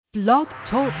Blog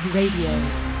Talk Radio.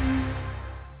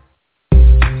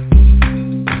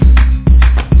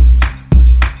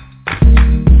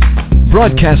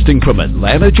 Broadcasting from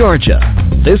Atlanta, Georgia,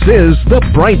 this is The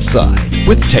Bright Side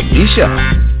with Technisha.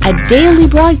 A daily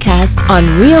broadcast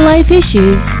on real-life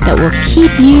issues that will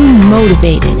keep you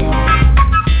motivated.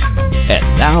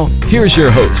 And now, here's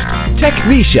your host,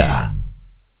 Technisha.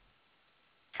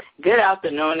 Good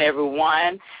afternoon,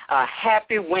 everyone.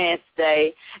 Happy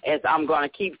Wednesday, as I'm going to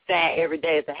keep saying every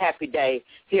day is a happy day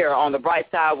here on The Bright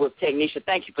Side with Technisha.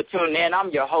 Thank you for tuning in.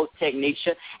 I'm your host,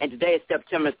 Technisha, and today is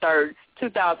September 3rd,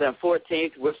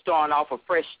 2014. We're starting off a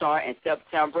fresh start in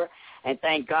September, and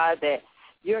thank God that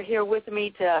you're here with me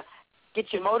to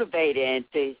get you motivated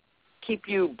and to keep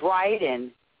you bright and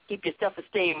keep your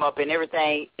self-esteem up and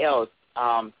everything else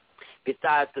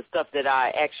besides the stuff that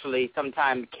I actually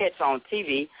sometimes catch on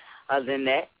TV. Other than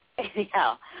that,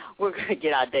 anyhow, we're going to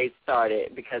get our day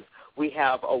started because we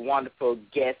have a wonderful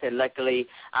guest, and luckily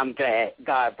I'm glad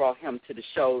God brought him to the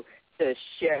show to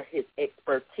share his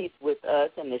expertise with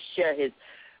us and to share his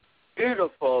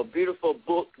beautiful, beautiful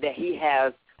book that he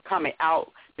has coming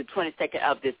out the 22nd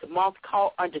of this month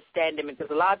called Understanding, because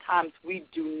a lot of times we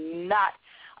do not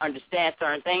understand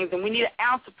certain things, and we need an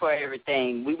answer for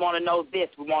everything. We want to know this.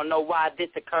 We want to know why this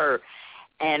occurred,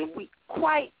 and we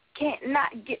quite can't not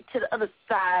get to the other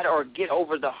side or get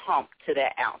over the hump to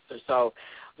that answer. So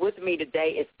with me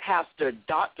today is Pastor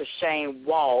Dr. Shane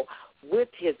Wall with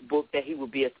his book that he will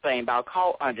be explaining about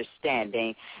called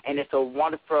Understanding, and it's a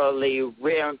wonderfully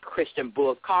rare Christian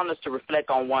book calling us to reflect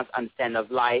on one's understanding of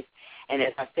life. And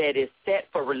as I said, it's set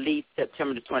for release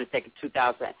September the 22nd,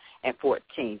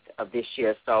 2014 of this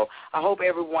year. So I hope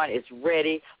everyone is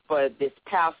ready for this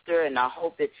pastor, and I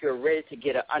hope that you're ready to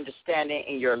get an understanding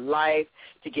in your life,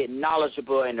 to get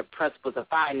knowledgeable in the principles of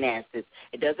finances.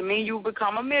 It doesn't mean you will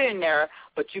become a millionaire,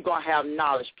 but you're going to have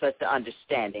knowledge plus the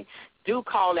understanding. Do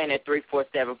call in at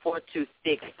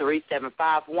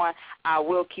 347-426-3751. I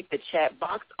will keep the chat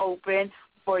box open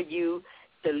for you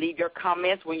to leave your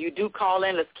comments. When you do call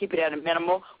in, let's keep it at a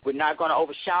minimal. We're not going to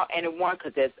overshout anyone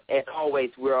because, as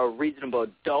always, we're a reasonable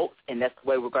adult, and that's the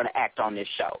way we're going to act on this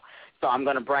show. So I'm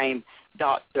going to bring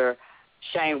Dr.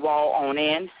 Shane Wall on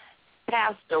in.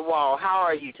 Pastor Wall, how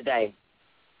are you today?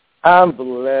 I'm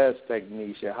blessed,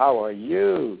 Technisha. How are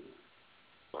you?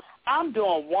 I'm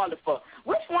doing wonderful.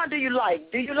 Which one do you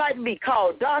like? Do you like to be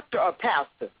called doctor or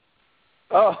pastor?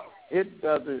 Oh, it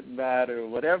doesn't matter.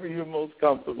 Whatever you're most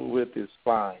comfortable with is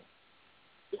fine.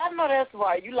 I know that's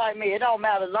right. You like me. It don't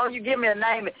matter. As long as you give me a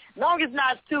name, as long as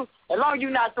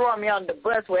you're not throwing me under the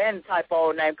bus with any type of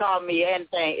old name, call me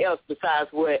anything else besides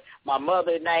what my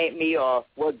mother named me or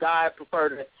what God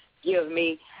preferred to give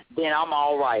me, then I'm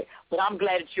all right. But I'm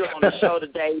glad that you're on the show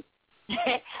today.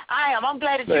 I am. I'm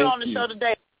glad that you're on the show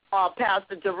today,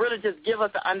 Pastor, to really just give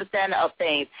us an understanding of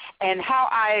things. And how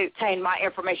I obtain my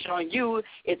information on you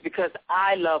is because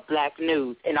I love black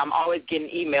news, and I'm always getting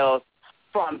emails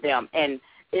from them. And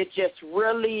it just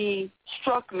really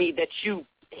struck me that you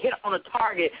hit on a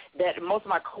target that most of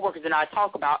my coworkers and I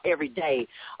talk about every day,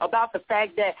 about the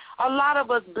fact that a lot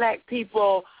of us black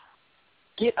people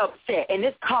get upset, and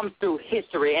this comes through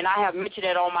history, and I have mentioned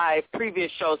it on my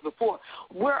previous shows before.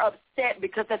 We're upset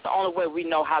because that's the only way we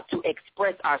know how to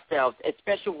express ourselves,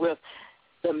 especially with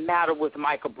the matter with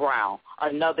Michael Brown,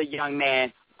 another young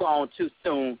man gone too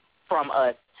soon from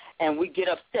us, and we get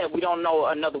upset. We don't know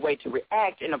another way to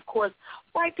react, and, of course,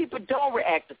 white people don't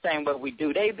react the same way we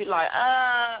do. They be like,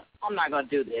 I'm not going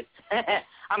to do this.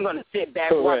 I'm going to sit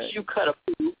back, watch you cut a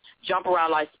food, jump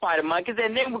around like spider monkeys,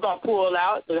 and then we're going to pull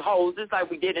out the hoses like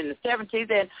we did in the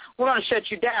 70s, and we're going to shut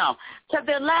you down. Because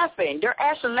they're laughing. They're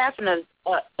actually laughing at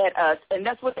us, and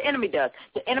that's what the enemy does.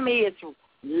 The enemy is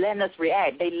letting us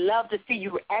react. They love to see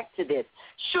you react to this.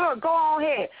 Sure, go on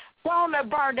ahead. Go on that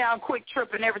burn down, quick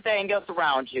trip, and everything else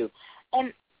around you.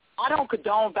 And I don't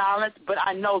condone violence, but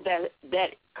I know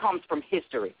that comes from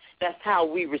history. That's how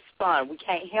we respond. We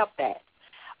can't help that.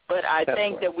 But I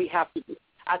think that we have to.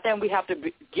 I think we have to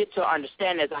get to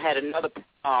understand, as I had another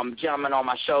gentleman on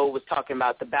my show was talking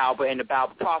about the Bible and the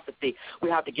Bible prophecy. We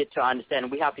have to get to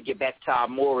understanding. We have to get back to our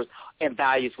morals and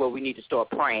values where we need to start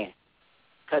praying,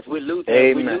 because we're losing.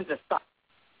 Amen. We're losing sight.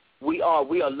 We are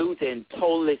losing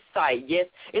totally sight. Yes,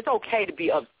 it's okay to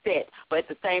be upset, but at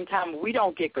the same time, we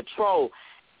don't get control.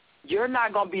 You're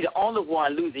not going to be the only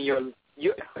one losing your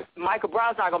Michael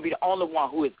Brown's not going to be the only one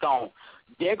who is gone.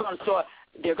 They're going to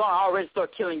already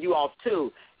start killing you off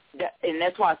too. And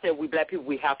that's why I said we black people,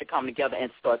 we have to come together and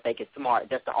start thinking smart.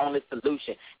 That's the only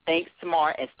solution. Think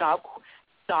smart and stop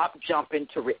stop jumping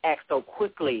to react so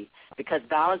quickly, because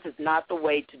violence is not the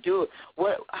way to do it.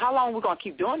 How long are we going to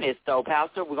keep doing this, though,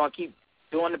 Pastor? We're going to keep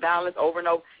doing the violence over and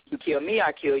over? You kill me,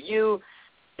 I kill you.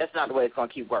 That's not the way it's going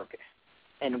to keep working.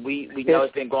 And we know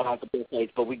it's been going on for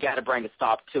decades, but we got to bring a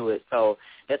stop to it. So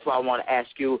that's why I want to ask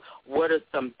you, what are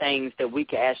some things that we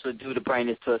can actually do to bring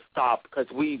this to a stop? Because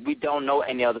we don't know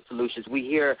any other solutions. We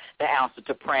hear the answer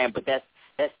to praying, but that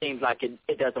seems like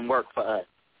it doesn't work for us.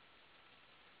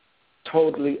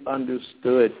 Totally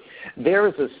understood. There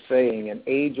is a saying, an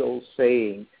age-old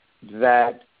saying,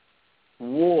 that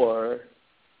war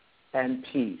and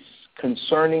peace,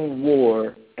 concerning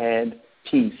war and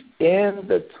peace. In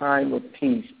the time of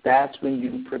peace, that's when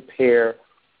you prepare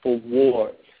for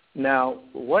war. Now,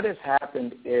 what has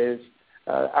happened is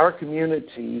our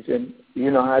communities, and you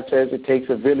know how it says it takes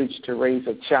a village to raise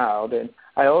a child, and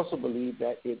I also believe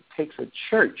that it takes a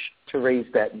church to raise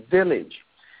that village.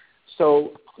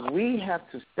 So we have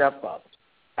to step up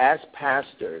as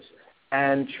pastors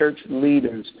and church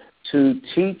leaders to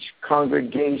teach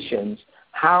congregations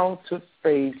how to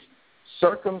face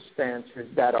circumstances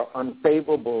that are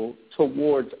unfavorable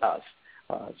towards us.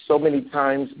 So many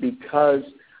times, because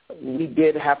we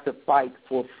did have to fight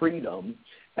for freedom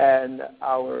and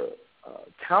our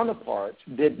counterparts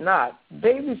did not,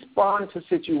 they respond to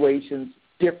situations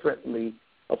differently,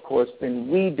 of course, than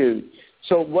we do.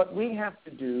 So what we have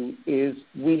to do is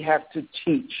we have to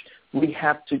teach, we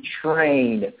have to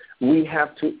train, we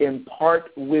have to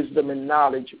impart wisdom and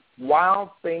knowledge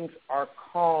while things are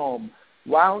calm,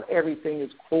 while everything is,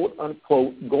 quote,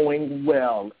 unquote, going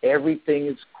well, everything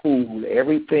is cool,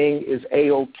 everything is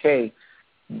A-OK.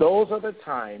 Those are the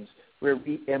times where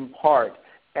we impart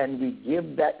and we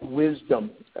give that wisdom.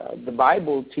 The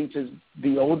Bible teaches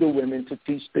the older women to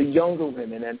teach the younger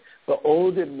women, and the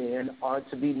older men are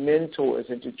to be mentors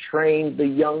and to train the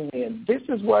young men. This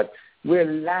is what we're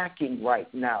lacking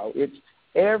right now. It's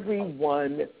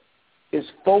everyone is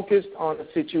focused on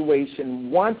a situation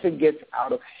once it gets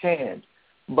out of hand.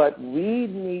 But we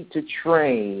need to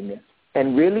train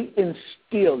and really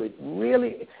instill it,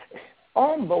 really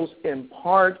almost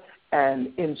impart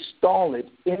and install it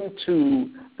into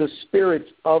the spirits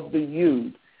of the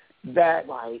youth that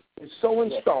is so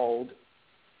installed,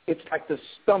 it's like the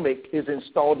stomach is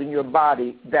installed in your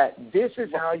body, that this is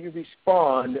how you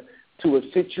respond to a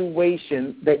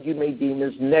situation that you may deem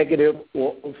as negative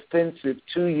or offensive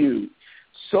to you.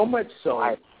 So much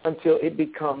so until it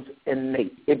becomes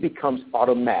innate. It becomes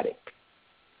automatic.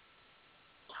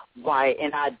 Right,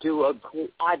 and I do agree.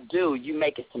 You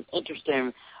making some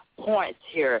interesting points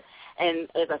here. And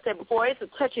as I said before, it's a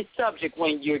touchy subject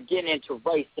when you're getting into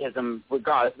racism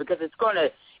regardless, because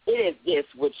it is this,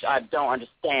 which I don't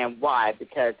understand why,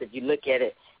 because if you look at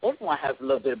it, everyone has a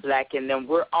little bit of black in them.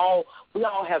 We all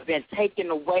have been taken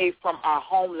away from our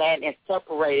homeland and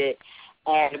separated.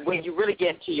 And when you really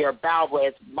get into your Bible,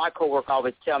 as my coworker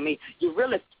always tell me, you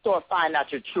really start finding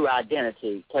out your true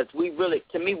identity, because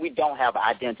to me, we don't have an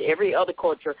identity. Every other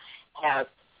culture has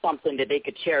something that they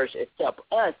could cherish except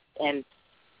us. And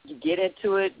you get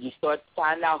into it, you start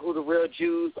finding out who the real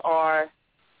Jews are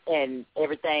and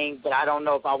everything, but I don't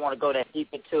know if I want to go that deep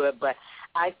into it. But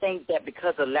I think that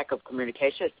because of lack of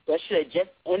communication, especially just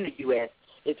in the U.S.,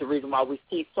 is the reason why we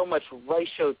see so much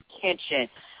racial tension.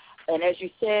 And as you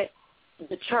said,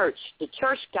 the church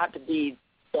got to be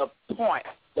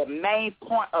the main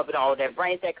point of it all that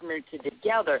brings that community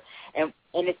together. And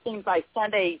it seems like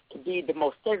Sunday could be the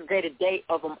most segregated day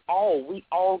of them all. We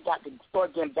all got to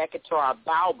start getting back into our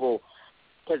Bible,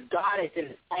 because God is in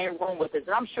the same room with us.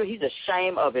 And I'm sure he's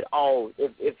ashamed of it all.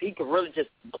 If he could really just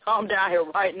come down here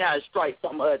right now and strike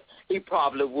some of us, he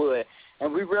probably would.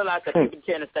 And we realize that people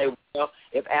tend to say, well,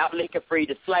 if Abraham Lincoln freed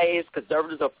the slaves,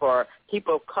 conservatives are for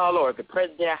people of color, or if the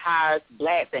president hires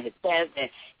blacks and Hispanics, then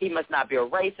he must not be a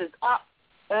racist.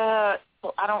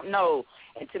 So I don't know.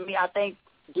 And to me, I think,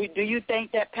 do you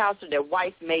think that, Pastor, that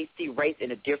whites may see race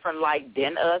in a different light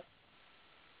than us?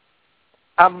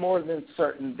 I'm more than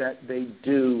certain that they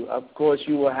do. Of course,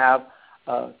 you will have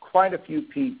quite a few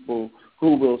people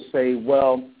who will say,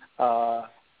 well,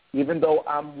 even though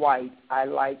I'm white, I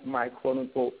like my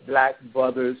quote-unquote black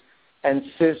brothers and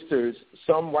sisters.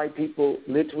 Some white people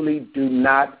literally do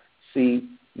not see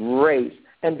race.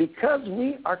 And because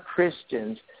we are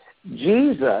Christians,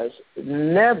 Jesus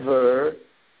never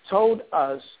told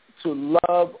us to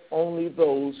love only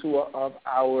those who are of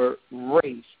our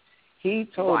race. He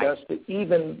told us to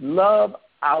even love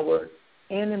our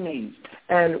enemies.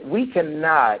 And we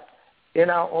cannot, in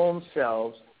our own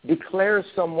selves, declare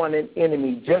someone an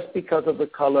enemy just because of the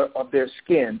color of their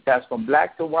skin. That's from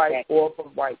black to white or from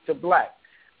white to black.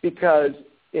 Because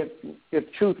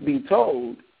if truth be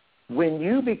told, when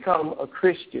you become a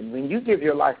Christian, when you give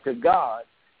your life to God,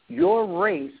 your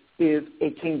race is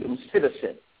a kingdom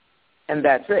citizen, and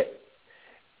that's it.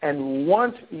 And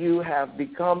once you have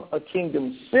become a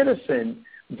kingdom citizen,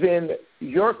 then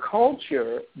your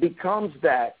culture becomes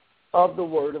that of the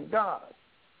Word of God.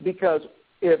 Because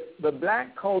if the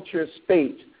black culture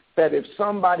states that if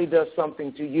somebody does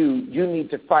something to you, you need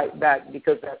to fight back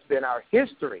because that's been our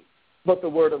history. But the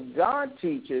Word of God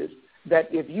teaches that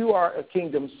if you are a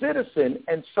kingdom citizen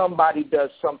and somebody does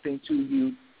something to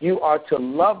you, you are to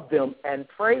love them and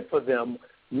pray for them.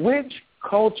 Which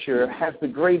culture has the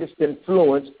greatest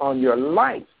influence on your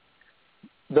life?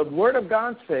 The Word of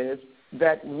God says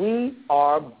that we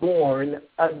are born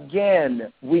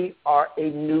again. We are a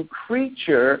new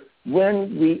creature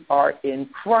when we are in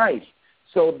Christ.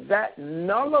 So that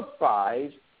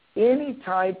nullifies any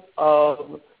type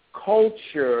of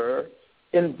culture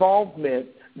involvement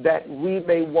that we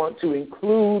may want to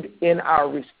include in our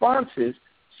responses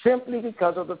simply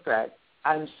because of the fact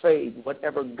I'm saved.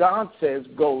 Whatever God says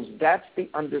goes. That's the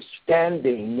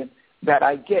understanding that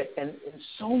I get. And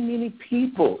so many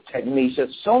people, Technisha,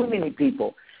 so many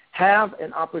people have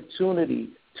an opportunity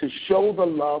to show the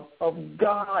love of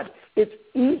God. It's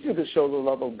easy to show the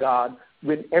love of God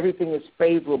when everything is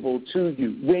favorable to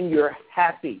you, when you're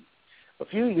happy. A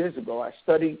few years ago, I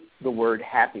studied the word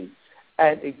happy,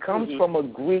 and it comes from a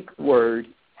Greek word,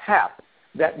 hap,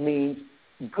 that means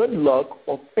good luck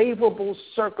or favorable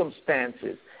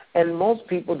circumstances. And most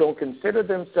people don't consider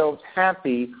themselves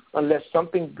happy unless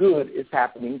something good is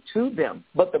happening to them.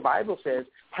 But the Bible says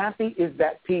happy is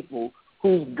that people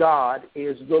whose God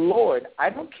is the Lord.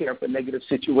 I don't care if a negative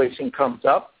situation comes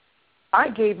up. I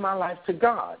gave my life to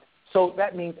God. So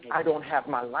that means I don't have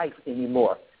my life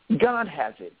anymore. God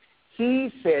has it.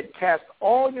 He said, cast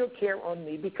all your care on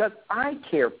me because I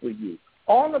care for you.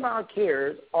 All of our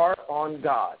cares are on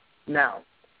God. Now,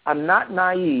 I'm not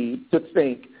naive to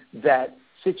think that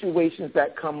situations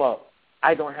that come up,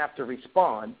 I don't have to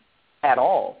respond at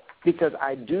all because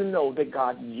I do know that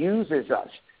God uses us.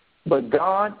 But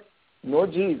God nor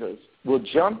Jesus will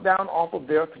jump down off of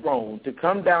their throne to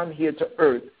come down here to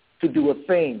earth to do a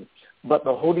thing. But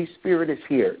the Holy Spirit is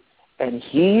here. And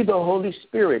He, the Holy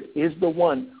Spirit, is the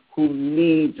one who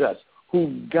leads us,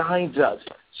 who guides us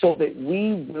so that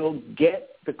we will get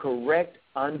the correct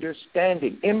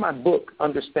understanding. In my book,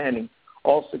 Understanding,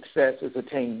 All Success is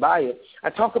Attained by It, I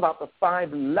talk about the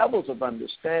 5 levels of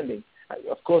understanding.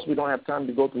 Of course, we don't have time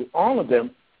to go through all of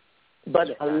them, but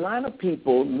a lot of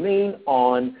people lean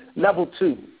on level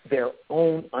 2, their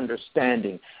own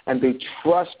understanding, and they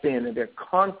trust in and they're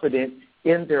confident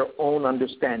in their own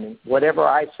understanding. Whatever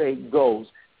I say goes.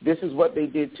 This is what they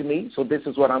did to me, so this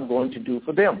is what I'm going to do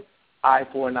for them. Eye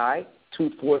for an eye,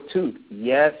 tooth for a tooth.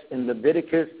 Yes, in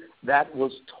Leviticus, that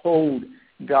was told.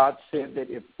 God said that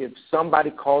if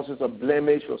somebody causes a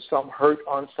blemish or some hurt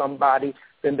on somebody,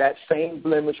 then that same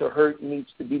blemish or hurt needs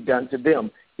to be done to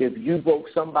them. If you broke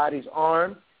somebody's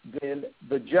arm, then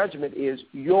the judgment is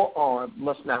your arm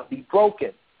must not be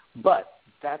broken. But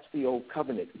that's the old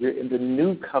covenant. We're in the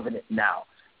new covenant now.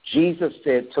 Jesus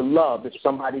said to love. If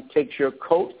somebody takes your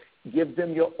coat, give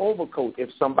them your overcoat.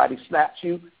 If somebody slaps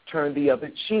you, turn the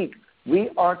other cheek. We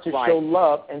are to show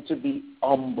love and to be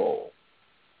humble.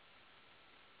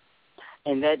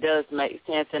 And that does make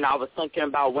sense. And I was thinking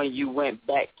about when you went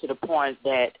back to the point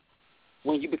that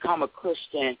when you become a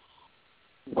Christian,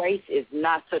 race is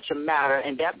not such a matter.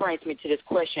 And that brings me to this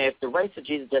question. If the race of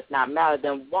Jesus does not matter,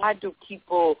 then why do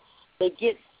people, they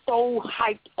get so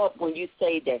hyped up when you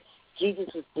say that Jesus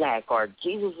is black or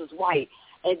Jesus is white?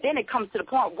 And then it comes to the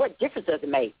point, what difference does it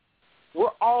make? We're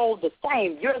all the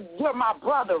same. You're my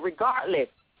brother regardless.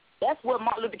 That's what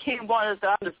Martin Luther King wanted us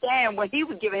to understand when he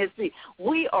was giving his speech.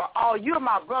 We are all, you're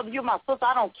my brother, you're my sister.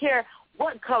 I don't care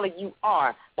what color you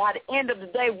are. By the end of the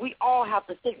day, we all have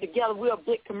to stick together. We're a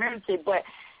big community. But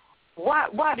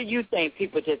why do you think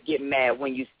people just get mad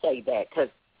when you say that? Because,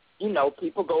 you know,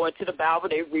 people go into the Bible,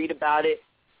 they read about it.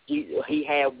 He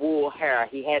had wool hair.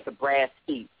 He had the brass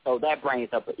feet. So that brings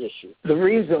up an issue. The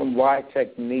reason why,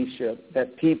 Technisha,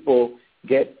 that people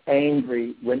get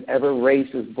angry whenever race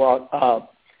is brought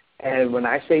up, and when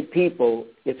I say people,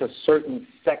 it's a certain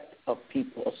sect of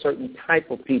people, a certain type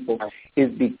of people,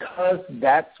 is because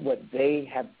that's what they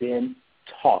have been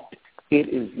taught.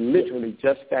 It is literally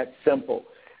just that simple.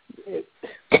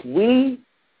 We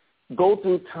go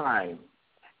through time.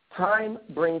 Time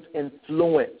brings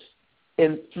influence.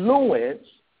 Influence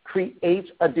creates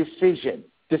a decision.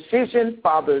 Decision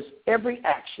fathers every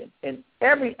action, and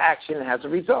every action has a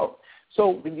result. So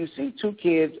when you see 2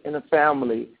 kids in a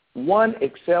family One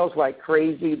excels like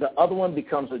crazy. The other one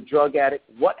becomes a drug addict.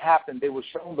 What happened? They were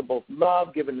shown to both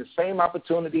love, given the same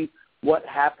opportunity. What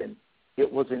happened?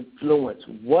 It was influence.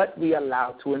 What we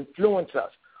allow to influence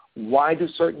us. Why do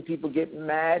certain people get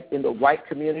mad in the white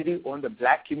community or in the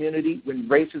black community when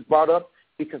race is brought up?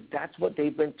 Because that's what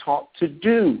they've been taught to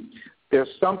do. There's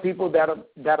some people that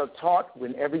are taught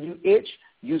whenever you itch,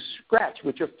 you scratch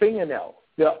with your fingernail.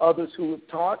 There are others who are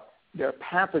taught there are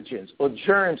pathogens or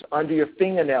germs under your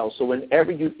fingernails. So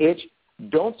whenever you itch,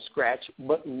 don't scratch,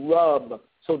 but rub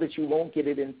so that you won't get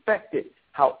it infected.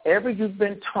 However you've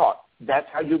been taught, that's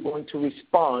how you're going to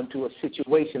respond to a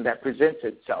situation that presents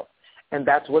itself. And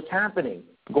that's what's happening.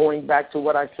 Going back to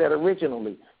what I said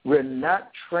originally, we're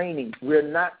not training. We're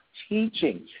not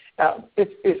teaching.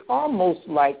 It's almost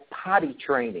like potty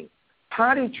training.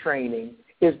 Potty training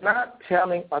is not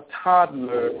telling a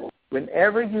toddler,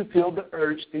 whenever you feel the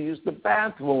urge to use the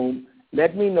bathroom,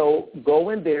 let me know, go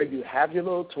in there, you have your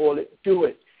little toilet, do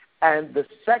it. And the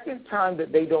second time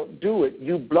that they don't do it,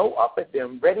 you blow up at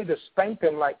them, ready to spank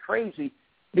them like crazy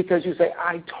because you say,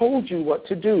 I told you what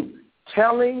to do.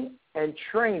 Telling and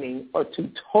training are two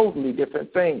totally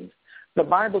different things. The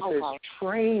Bible says,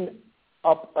 train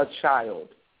up a child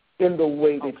in the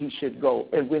way that he should go,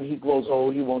 and when he grows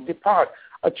old, he won't depart.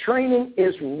 A training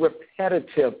is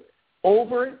repetitive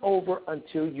over and over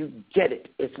until you get it.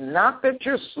 It's not that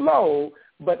you're slow,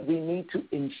 but we need to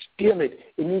instill it.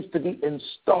 It needs to be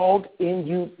installed in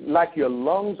you like your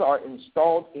lungs are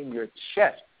installed in your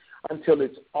chest until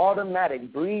it's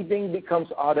automatic. Breathing becomes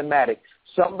automatic.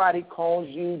 Somebody calls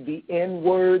you the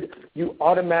N-word, you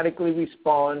automatically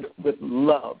respond with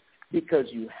love because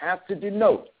you have to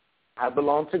denote, I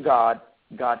belong to God.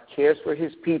 God cares for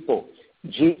his people.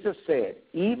 Jesus said,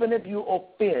 even if you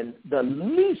offend the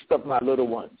least of my little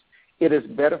ones, it is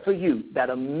better for you that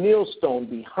a millstone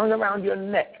be hung around your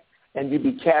neck and you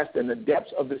be cast in the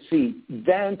depths of the sea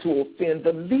than to offend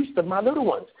the least of my little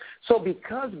ones. So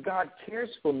because God cares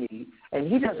for me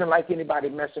and he doesn't like anybody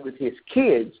messing with his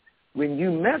kids, when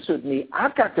you mess with me,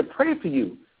 I've got to pray for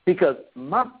you because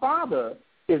my Father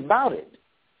is about it.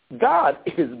 God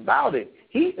is about it.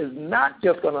 He is not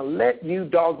just going to let you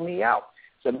dog me out.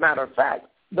 As a matter of fact,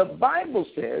 the Bible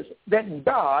says that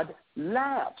God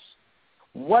laughs.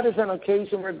 What is an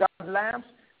occasion where God laughs?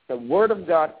 The Word of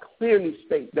God clearly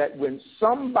states that when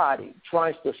somebody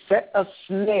tries to set a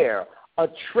snare, a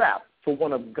trap for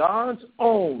one of God's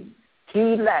own,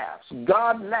 he laughs.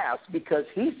 God laughs because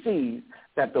he sees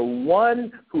that the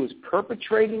one who is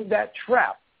perpetrating that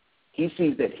trap, he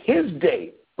sees that his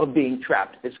day of being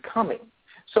trapped is coming.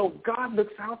 So God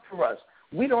looks out for us.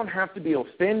 We don't have to be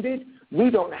offended. We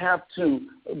don't have to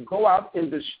go out in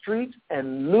the streets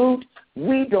and loot.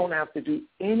 We don't have to do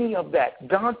any of that.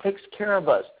 God takes care of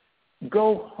us.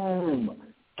 Go home.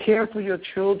 Care for your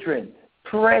children.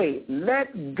 Pray.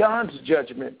 Let God's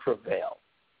judgment prevail.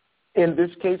 In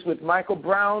this case with Michael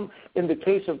Brown, in the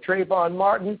case of Trayvon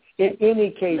Martin, in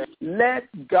any case, let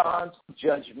God's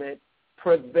judgment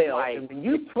prevail. And when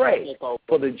you pray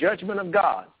for the judgment of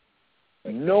God,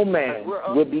 no man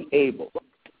will be able.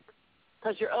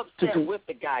 Because you're upset with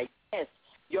the guy, yes.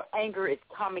 Your anger is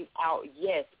coming out,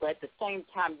 yes. But at the same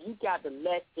time, you got to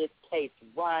let this case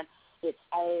run its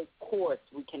own course.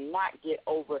 We cannot get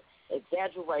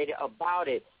over-exaggerated about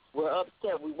it. We're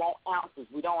upset. We want answers.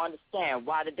 We don't understand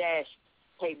why the dash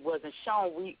tape wasn't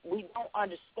shown. We don't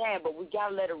understand, but we got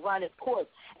to let it run its course.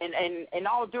 And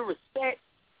all due respect,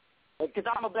 because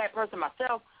I'm a black person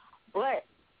myself, but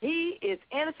he is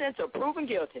innocent or proven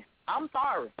guilty. I'm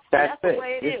sorry. That's the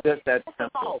way it is. Just that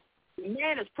simple. The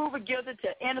man is proven guilty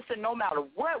to innocent no matter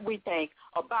what we think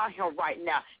about him right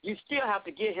now. You still have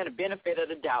to give him the benefit of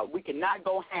the doubt. We cannot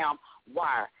go ham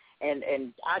wire. And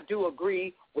I do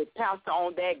agree with Pastor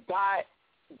on that. God,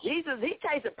 Jesus, he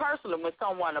takes it personally when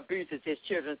someone abuses his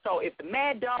children. So if the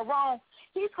man done wrong,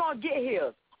 he's going to get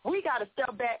his. We got to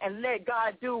step back and let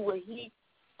God do what he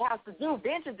has to do.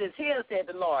 Vengeance is his, said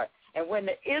the Lord. And when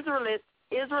the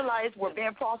Israelites were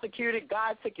being prosecuted,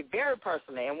 God took it very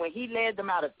personally. And when he led them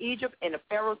out of Egypt and the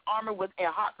Pharaoh's army was in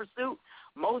hot pursuit,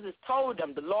 Moses told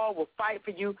them, the Lord will fight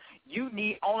for you. You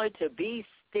need only to be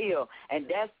still. And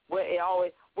that's what they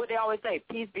always say,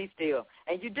 peace be still.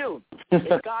 And you do.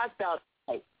 It's God's battle to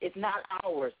fight. It's not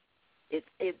ours.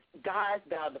 It's God's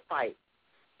battle to fight.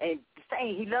 And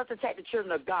saying he loves to take the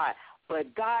children of God.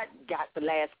 But God got the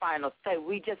last final say.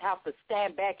 We just have to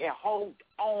stand back and hold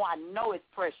on. I know it's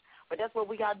pressure, but that's what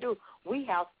we got to do. We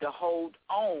have to hold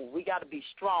on. We got to be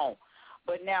strong.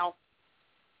 But now,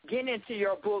 getting into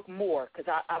your book more,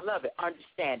 because I love it,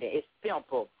 understanding. It's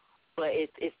simple, but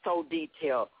it's so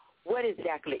detailed. What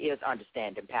exactly is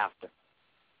understanding, Pastor?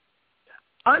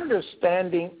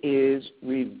 Understanding is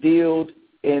revealed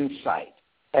insight.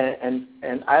 And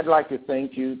I'd like to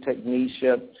thank you,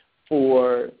 Technisha,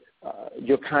 for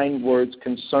your kind words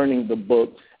concerning the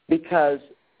book, because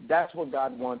that's what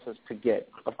God wants us to get.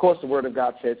 Of course, the Word of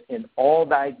God says, in all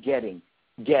thy getting,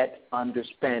 get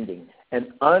understanding.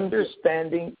 And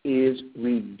understanding is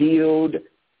revealed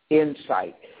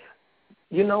insight.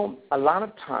 You know, a lot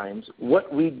of times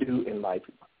what we do in life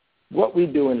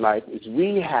is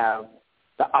we have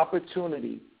the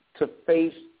opportunity to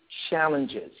face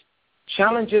challenges.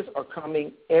 Challenges are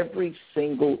coming every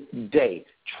single day,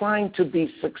 trying to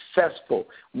be successful,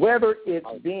 whether it's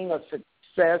being a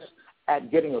success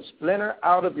at getting a splinter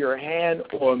out of your hand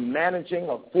or managing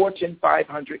a Fortune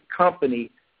 500 company.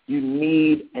 You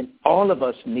need, and all of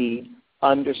us need,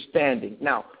 understanding.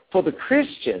 Now, for the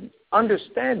Christian,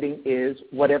 understanding is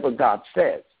whatever God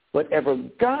says. Whatever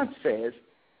God says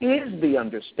is the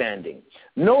understanding.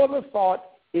 No other thought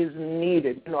is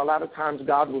needed. You know, a lot of times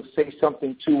God will say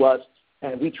something to us,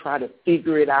 and we try to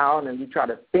figure it out, and we try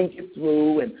to think it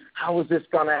through, and how is this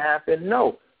going to happen?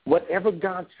 No. Whatever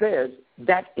God says,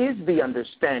 that is the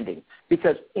understanding.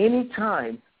 Because any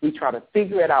time we try to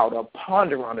figure it out or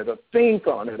ponder on it or think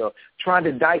on it or try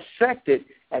to dissect it,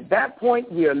 at that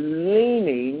point we are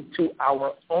leaning to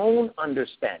our own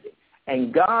understanding.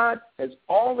 And God has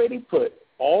already put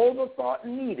all the thought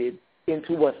needed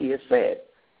into what he has said.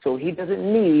 So he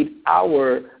doesn't need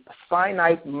our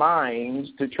finite minds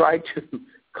to try to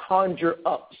conjure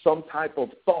up some type of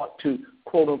thought to,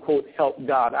 quote, unquote, help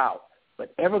God out.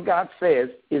 Whatever God says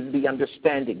is the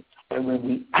understanding. And when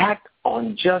we act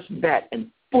on just that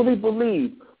and fully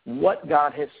believe what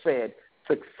God has said,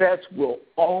 success will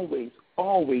always,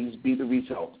 always be the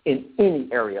result in any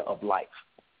area of life.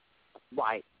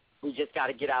 Right. We just got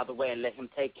to get out of the way and let him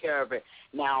take care of it.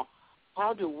 Now,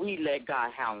 how do we let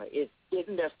God handle it?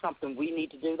 Isn't there something we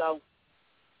need to do, though?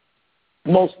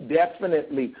 Most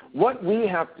definitely. What we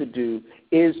have to do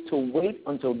is to wait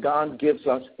until God gives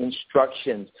us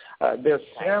instructions. There are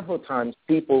several times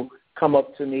people come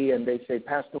up to me and they say,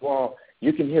 Pastor Wall,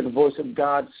 you can hear the voice of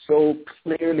God so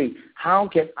clearly. How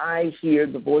can I hear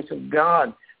the voice of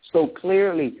God so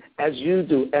clearly as you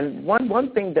do? And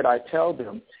one thing that I tell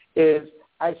them is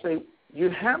I say, you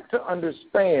have to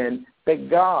understand that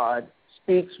God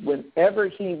speaks whenever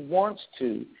he wants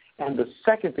to. And the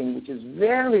second thing, which is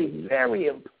very, very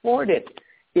important,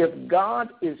 if God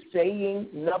is saying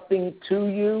nothing to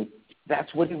you,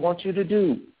 that's what he wants you to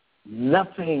do.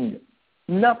 Nothing.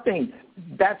 Nothing.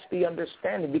 That's the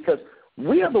understanding, because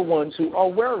we are the ones who are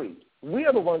worried. We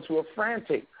are the ones who are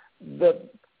frantic.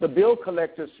 The bill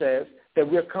collector says that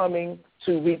we're coming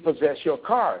to repossess your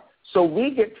car. So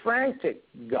we get frantic.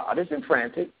 God isn't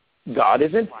frantic. God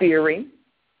isn't fearing.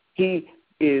 He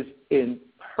is in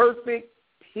perfect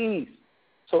peace.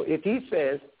 So if he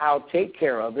says, I'll take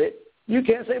care of it, you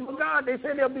can't say, well, God, they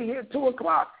said they'll be here at 2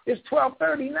 o'clock. It's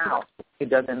 12:30 now. It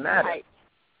doesn't matter. Right.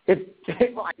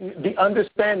 The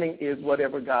understanding is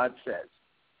whatever God says.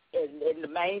 And the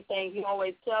main thing he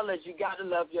always tells us, you got to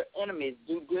love your enemies.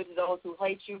 Do good to those who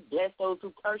hate you. Bless those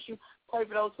who curse you. Pray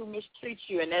for those who mistreat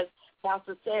you. And as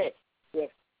Pastor said,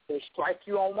 if they strike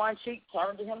you on one cheek,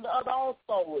 turn to him the other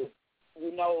also.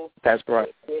 You know, that's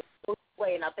right.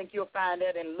 And I think you'll find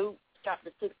that in Luke chapter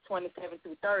 6, 27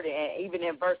 through 30, and even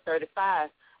in verse 35.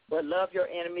 But love your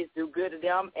enemies, do good to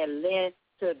them, and lend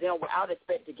to them without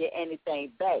expect to get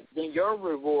anything back. Then your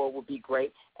reward will be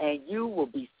great, and you will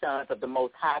be sons of the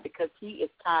Most High, because he is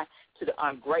kind to the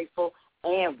ungrateful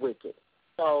and wicked.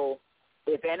 So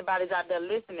if anybody's out there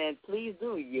listening, please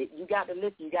do. You got to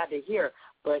listen. You got to hear.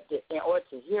 But in order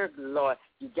to hear the Lord,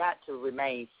 you got to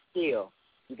remain still.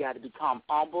 You got to become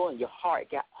humble, and your heart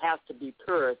has to be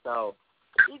pure. So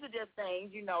these are just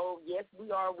things, you know. Yes, we're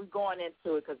going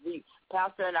into it because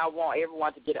Pastor and I want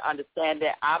everyone to get an understanding.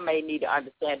 I may need to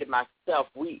understand it myself.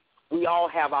 We all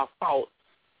have our faults.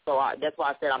 So that's why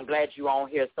I said I'm glad you're on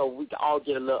here so we can all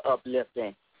get a little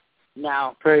uplifting.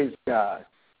 Now, praise God.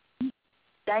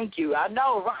 Thank you. I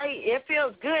know, right? It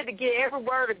feels good to get every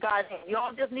word of God. You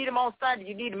don't just need them on Sunday.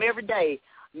 You need them every day.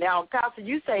 Now, Pastor,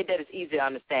 you say that it's easy to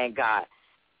understand God.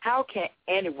 How can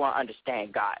anyone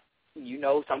understand God? You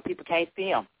know, some people can't see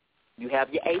him. You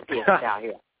have your atheists out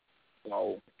here.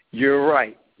 So. You're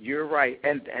right. You're right.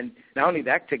 And not only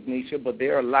that, Technisha, but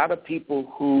there are a lot of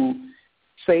people who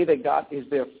say that God is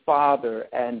their Father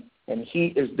and he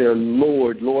is their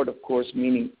Lord. Lord, of course,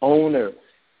 meaning owner.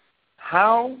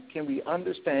 How can we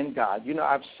understand God? You know,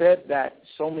 I've said that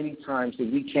so many times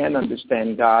that we can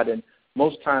understand God, and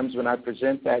most times when I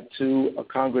present that to a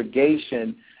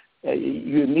congregation,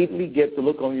 you immediately get the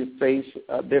look on your face.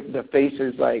 The face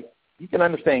is like, You can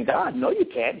understand God. No, you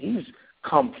can't. He's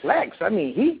complex. I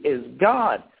mean, he is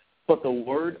God. But the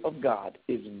word of God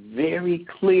is very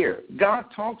clear. God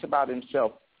talks about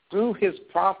himself through his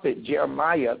prophet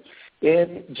Jeremiah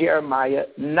in Jeremiah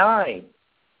 9.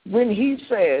 When he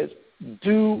says,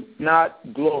 do not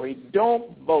glory,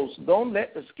 don't boast, don't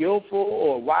let the skillful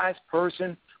or wise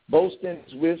person boast in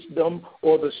his wisdom,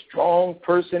 or the strong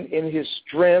person in his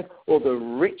strength, or the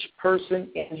rich person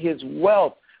in his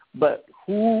wealth. But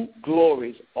who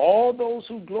glories? All those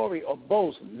who glory or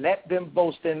boast, let them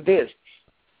boast in this.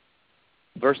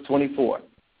 Verse 24,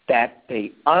 that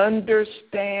they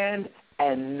understand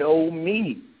and know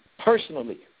me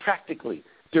personally, practically,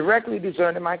 directly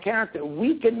discerning my character.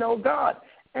 We can know God.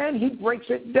 And he breaks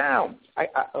it down. I,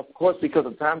 of course, because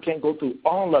of time, can't go through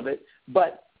all of it,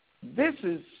 but this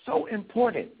is so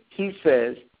important. He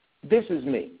says, this is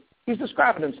me. He's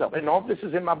describing himself, and all this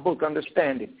is in my book,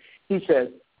 Understanding. He says,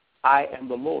 I am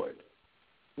the Lord.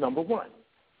 Number one,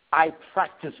 I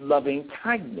practice loving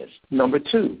kindness. Number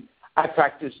two, I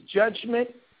practice judgment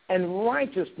and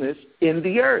righteousness in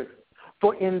the earth.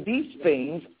 For in these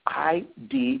things I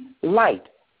delight.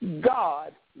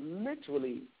 God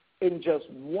literally, in just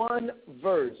one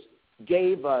verse,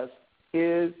 gave us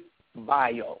his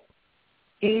bio.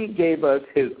 He gave us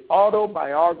his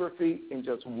autobiography in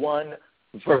just one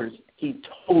verse. He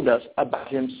told us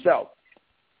about himself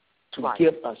to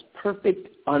give us perfect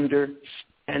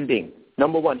understanding.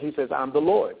 Number one, he says, I'm the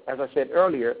Lord. As I said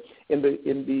earlier, in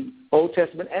the Old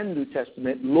Testament and New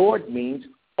Testament, Lord means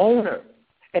owner.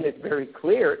 And it's very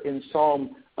clear in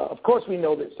Psalm, of course we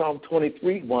know that Psalm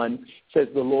 23:1 says,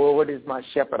 the Lord is my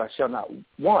shepherd, I shall not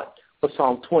want. But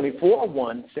Psalm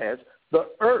 24:1 says, the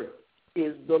earth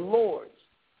is the Lord's,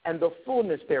 and the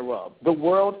fullness thereof, the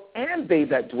world and they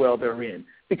that dwell therein,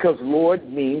 because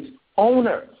Lord means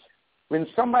owner. When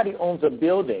somebody owns a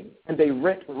building and they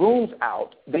rent rooms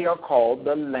out, they are called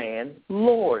the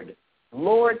landlord.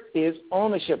 Lord is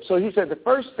ownership. So he said, the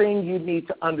first thing you need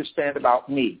to understand about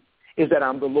me is that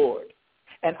I'm the Lord,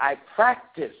 and I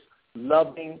practice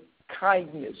loving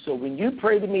kindness. So when you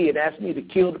pray to me and ask me to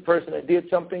kill the person that did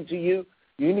something to you,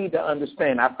 you need to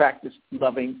understand I practice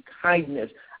loving kindness.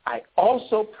 I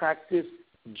also practice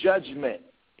judgment.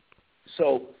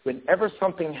 So whenever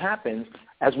something happens,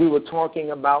 as we were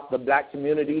talking about the black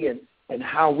community and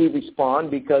how we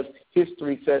respond, because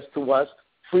history says to us,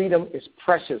 freedom is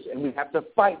precious and we have to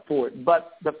fight for it.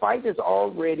 But the fight has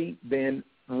already been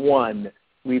won.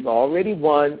 We've already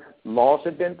won. Laws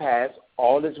have been passed.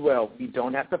 All is well. We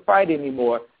don't have to fight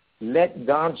anymore. Let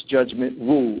God's judgment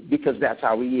rule, because that's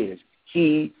how he is.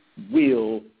 He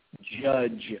will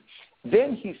judge.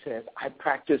 Then he says, I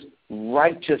practice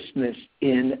righteousness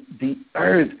in the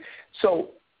earth. So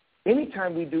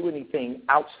anytime we do anything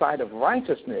outside of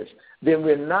righteousness, then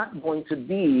we're not going to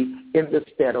be in the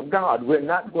stead of God. We're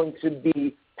not going to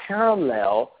be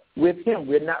parallel with him.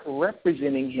 We're not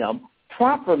representing him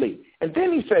properly. And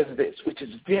then he says this, which is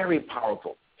very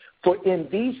powerful. For in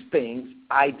these things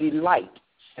I delight,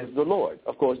 says the Lord.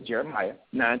 Of course, Jeremiah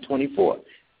 9:24.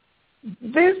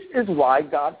 This is why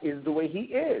God is the way he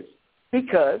is,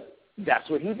 because that's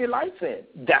what he delights in.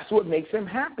 That's what makes him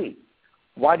happy.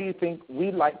 Why do you think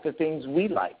we like the things we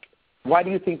like? Why do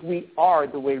you think we are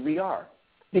the way we are?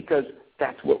 Because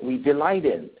that's what we delight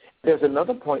in. There's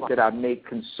another point that I've made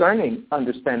concerning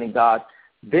understanding God.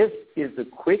 This is the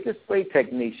quickest way,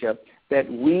 Technisha,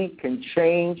 that we can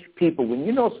change people. When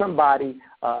you know somebody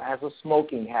has a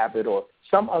smoking habit or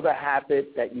some other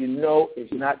habit that you know is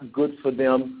not good for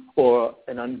them, or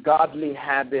an ungodly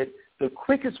habit, the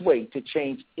quickest way to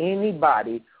change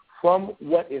anybody from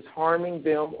what is harming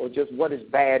them or just what is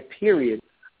bad, period,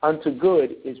 unto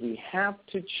good is we have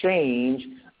to change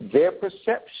their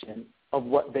perception of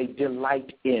what they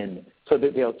delight in so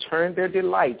that they'll turn their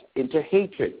delight into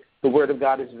hatred. The Word of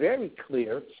God is very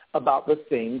clear about the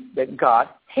things that God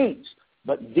hates,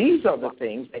 but these are the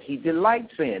things that he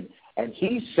delights in, and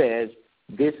he says,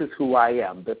 this is who I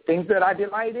am. The things that I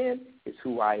delight in is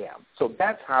who I am. So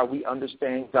that's how we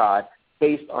understand God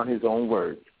based on his own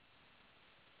word.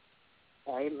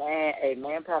 Amen.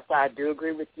 Amen, Pastor. I do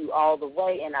agree with you all the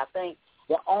way, and I think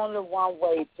the only one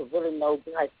way to really know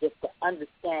God is to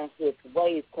understand his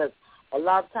ways, because a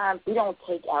lot of times we don't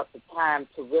take out the time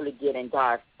to really get in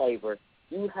God's favor.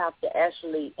 You have to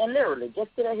actually, and literally, just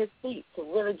sit at his feet to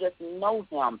really just know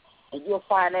him. And you'll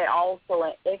find that also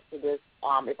in Exodus,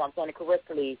 if I'm saying it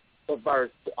correctly, the verse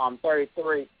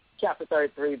 33, chapter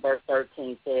 33, verse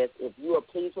 13 says, if you are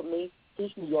pleased with me,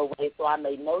 teach me your way so I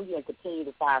may know you and continue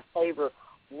to find favor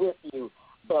with you.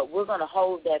 But we're going to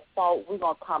hold that thought. We're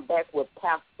going to come back with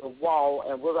Pastor Wall,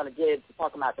 and we're going to get into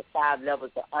talking about the 5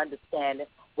 levels of understanding,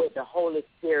 what the Holy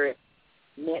Spirit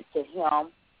meant to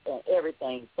him and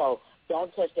everything. So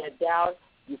don't touch that dial.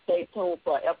 You stay tuned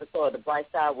for an episode of The Bright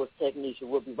Side with Technisha.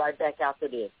 We'll be right back after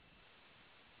this.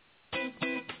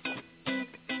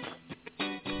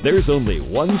 There's only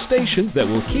one station that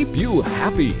will keep you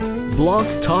happy. Blog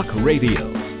Talk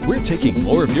Radio. We're taking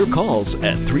more of your calls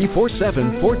at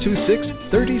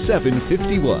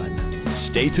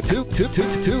 347-426-3751. Stay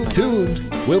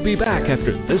tuned. We'll be back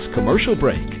after this commercial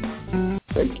break.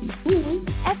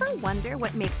 Ever wonder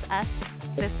what makes us,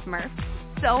 the Smurfs,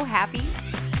 so happy?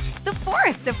 The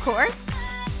forest, of course.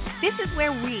 This is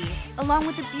where we, along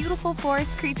with the beautiful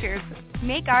forest creatures,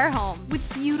 make our home with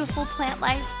beautiful plant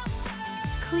life,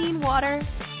 clean water,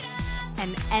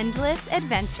 and endless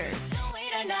adventures.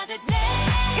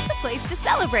 It's a place to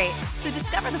celebrate, so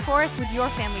discover the forest with your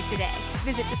family today.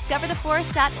 Visit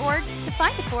discovertheforest.org to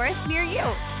find a forest near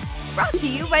you. Brought to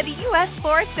you by the U.S.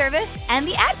 Forest Service and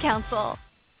the Ad Council.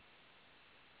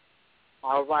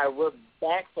 All right, we're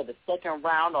back for the second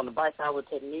round on the Bright Side with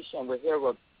Technisha, and we're here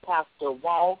with Pastor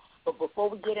Wall. But before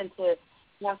we get into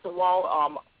Pastor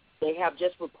Wall, they have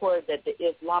just reported that the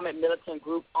Islamic militant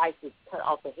group ISIS cut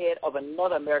off the head of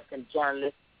another American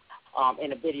journalist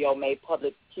in a video made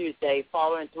public Tuesday,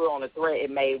 following through on a threat it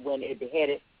made when it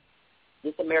beheaded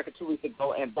this American 2 weeks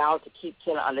ago and vowed to keep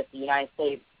killing unless the United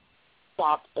States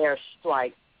stopped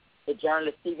airstrikes. The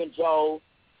journalist Stephen Joe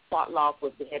Sotloff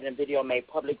was beheaded in a video made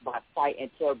public by Fight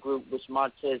Intel Group, which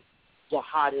monitors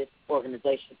jihadist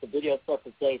organizations. The video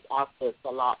surfaced days after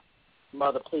Sotloff's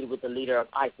mother pleaded with the leader of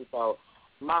ISIS. So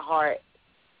my heart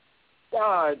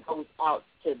goes out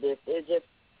to this. It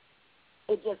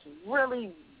just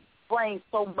really brings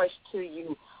so much to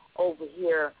you over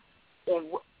here, and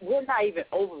we're not even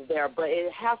over there, but it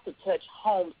has to touch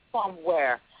home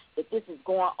somewhere that this is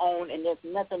going on, and there's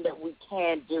nothing that we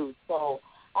can do. So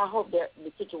I hope that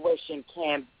the situation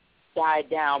can die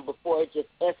down before it just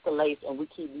escalates and we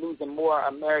keep losing more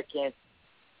Americans.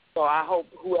 So I hope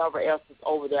whoever else is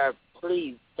over there,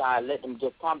 please, God, let them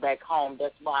just come back home.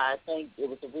 That's why I think it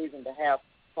was a reason to have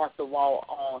Pastor Wall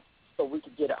on, so we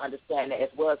could get an understanding,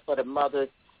 as well as for the mothers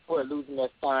who are losing their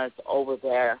sons over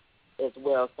there as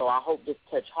well. So I hope this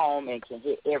touch home and can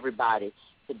hit everybody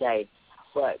today.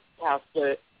 But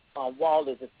Pastor Wall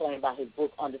is explaining about his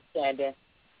book, Understanding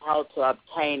How to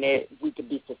Obtain It. We could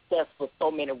be successful so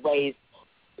many ways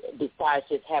besides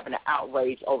just having an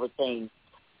outrage over things.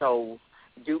 So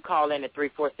do call in at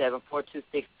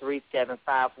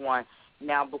 347-426-3751.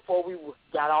 Now, before we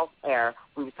got off air,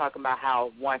 we were talking about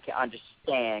how one can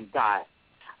understand God.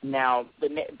 Now,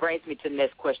 brings me to the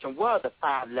next question. What are the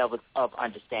 5 levels of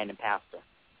understanding, Pastor?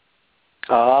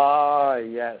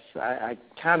 Yes. I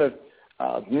kind of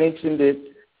mentioned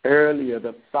it earlier.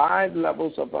 The 5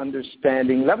 levels of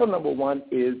understanding. Level number 1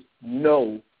 is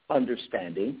no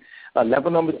understanding.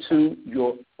 Level number 2,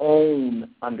 your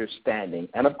own understanding.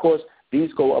 And, of course,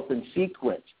 these go up in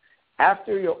sequence.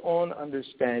 After your own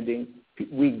understanding,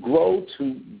 we grow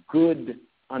to good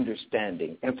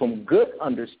understanding. And from good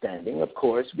understanding, of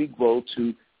course, we grow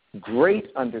to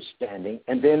great understanding.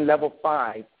 And then level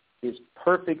 5 is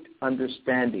perfect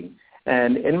understanding.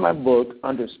 And in my book,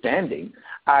 Understanding,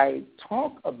 I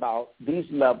talk about these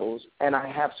levels, and I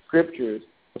have a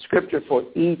scripture for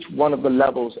each one of the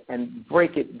levels, and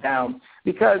break it down,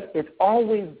 because it's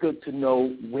always good to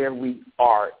know where we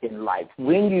are in life.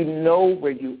 When you know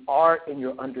where you are in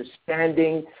your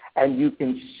understanding and you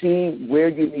can see where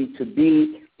you need to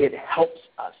be, it helps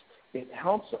us. It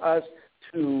helps us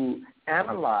to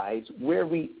analyze where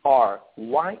we are.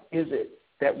 Why is it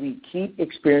that we keep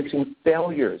experiencing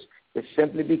failures? It's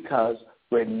simply because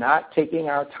we're not taking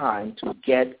our time to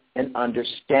get an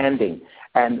understanding.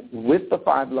 And with the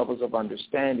 5 levels of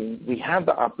understanding, we have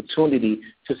the opportunity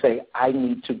to say, I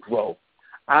need to grow.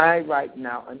 I right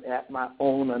now am at my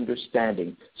own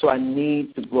understanding, so I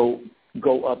need to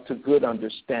go up to good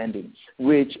understanding,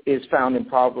 which is found in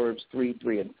Proverbs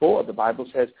 3:3 and 4. The Bible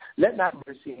says, let not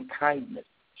mercy and kindness,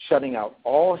 shutting out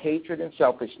all hatred and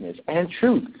selfishness, and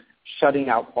truth, shutting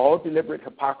out all deliberate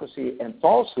hypocrisy and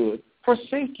falsehood,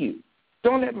 forsake you.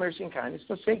 Don't let mercy and kindness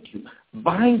forsake you.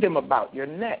 Bind them about your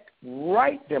neck.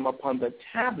 Write them upon the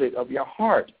tablet of your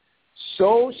heart.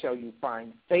 So shall you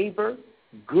find favor,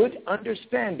 good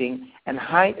understanding, and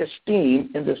high esteem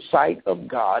in the sight of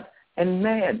God and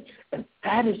man. And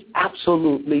that is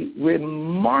absolutely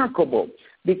remarkable,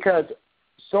 because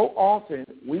so often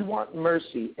we want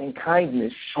mercy and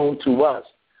kindness shown to us,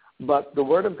 but the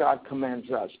Word of God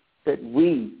commands us that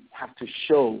we have to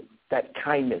show that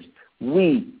kindness.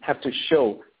 we have to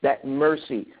show that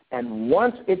mercy. And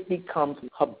once it becomes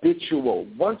habitual,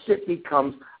 once it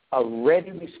becomes a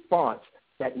ready response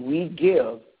that we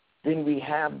give, then we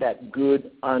have that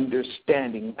good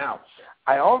understanding. Now,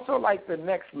 I also like the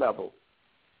next level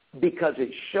because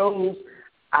it shows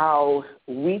how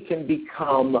we can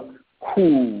become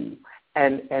cool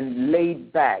and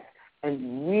laid back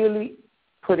and really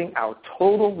putting our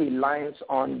total reliance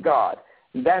on God.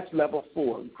 That's level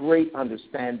 4, great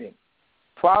understanding.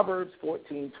 Proverbs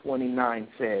 14:29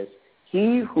 says,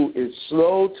 he who is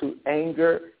slow to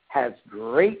anger has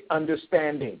great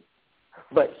understanding,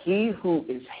 but he who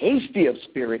is hasty of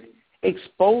spirit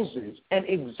exposes and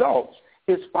exalts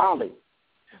his folly.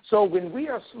 So when we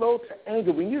are slow to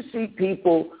anger, when you see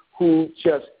people who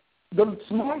just, the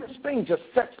smallest thing just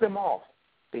sets them off,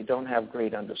 they don't have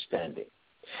great understanding.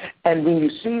 And when you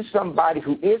see somebody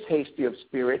who is hasty of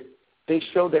spirit, they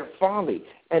show their folly.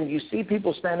 And you see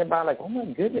people standing by like, oh, my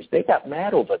goodness, they got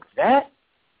mad over that?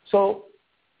 So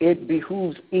it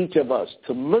behooves each of us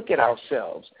to look at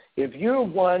ourselves. If you're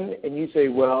one and you say,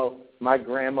 well, my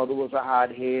grandmother was a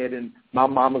hothead and my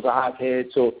mom was a hothead,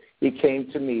 so it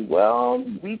came to me. Well,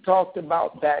 we talked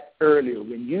about that earlier.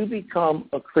 When you become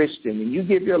a Christian, when you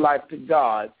give your life to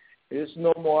God, there's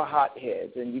no more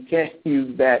hotheads, and you can't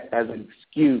use that as an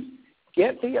excuse.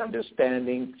 Get the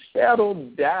understanding, settle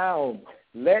down,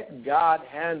 let God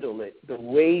handle it the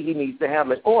way he needs to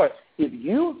handle it. Or if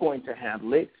you're going to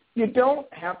handle it, you don't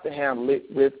have to handle it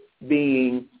with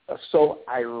being so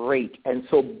irate and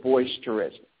so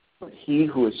boisterous. But he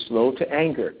who is slow to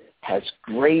anger has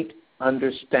great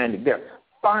understanding. There are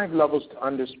 5 levels to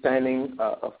understanding,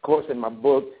 of course, in my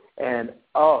book. And,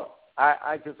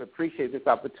 I just appreciate this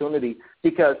opportunity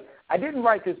because I didn't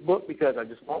write this book because I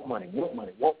just want money.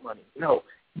 No,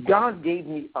 God gave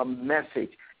me a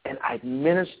message, and I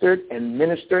ministered,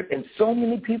 and so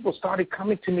many people started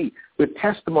coming to me with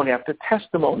testimony after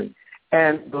testimony.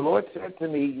 And the Lord said to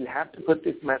me, you have to put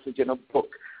this message in a book.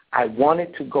 I want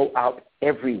it to go out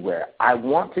everywhere. I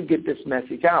want to get this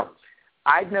message out.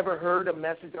 I'd never heard a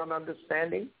message on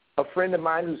understanding. A friend of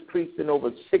mine who's preached in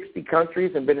over 60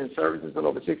 countries and been in services in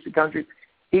over 60 countries,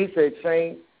 he said,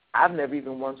 Shane, I've never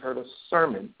even once heard a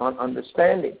sermon on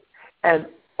understanding. And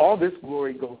all this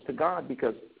glory goes to God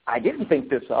because I didn't think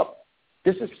this up.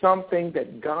 This is something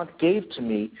that God gave to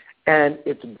me, and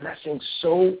it's blessing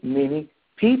so many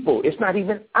people. It's not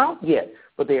even out yet,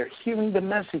 but they are hearing the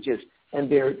messages, and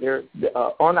they're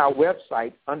on our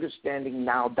website,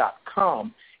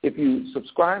 understandingnow.com. If you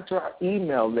subscribe to our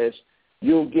email list,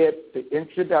 you'll get the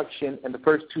introduction and the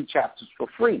first 2 chapters for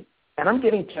free. And I'm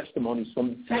getting testimonies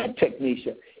from that,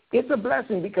 Technisha. It's a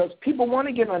blessing because people want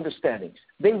to get understanding.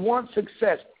 They want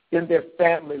success in their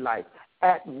family life,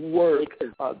 at work.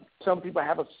 Some people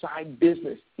have a side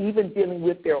business. Even dealing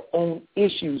with their own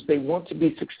issues, they want to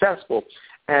be successful.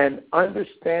 And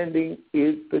understanding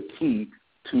is the key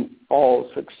to all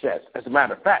success. As a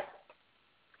matter of fact,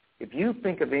 if you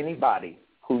think of anybody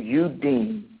who you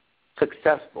deem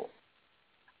successful,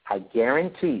 I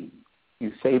guarantee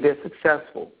you say they're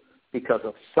successful because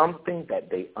of something that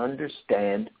they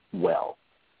understand well.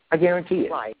 I guarantee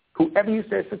it. Right. Whoever you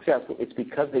say is successful, it's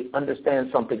because they understand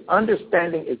something.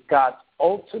 Understanding is God's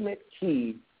ultimate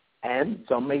key and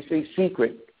some may say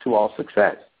secret to all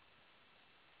success.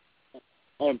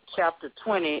 And chapter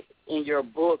 20 in your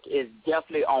book is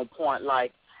definitely on point.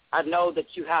 Like, I know that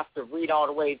you have to read all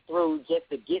the way through just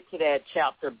to get to that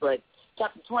chapter, but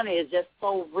chapter 20 is just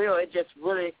so real. It just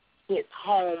really hits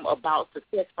home about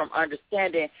success from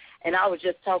understanding. And I was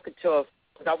just talking to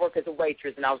because I work as a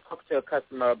waitress, and I was talking to a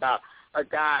customer about a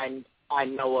guy I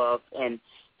know of, and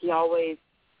he always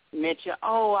mentioned,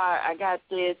 I got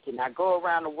this, and I go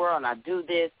around the world, and I do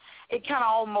this. It kind of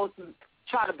almost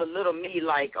try to belittle me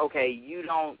like, okay, you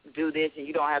don't do this, and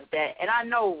you don't have that. And I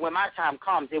know when my time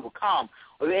comes, it will come.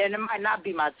 And it might not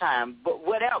be my time, but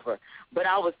whatever. But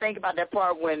I was thinking about that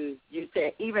part when you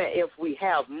said even if we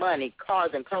have money,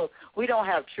 cars, and clothes, we don't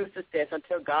have true success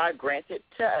until God grants it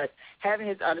to us. Having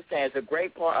his understanding is a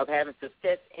great part of having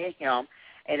success in him,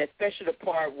 and especially the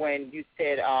part when you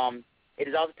said it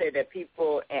is also said that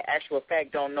people in actual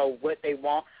fact don't know what they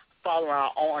want. Following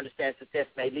our own understanding success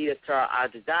may lead us to our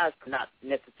desires, but not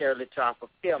necessarily to our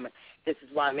fulfillment. This is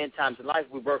why many times in life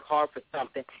we work hard for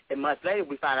something, and months later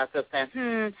we find ourselves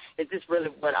saying, is this really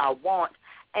what I want?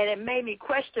 And it made me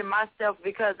question myself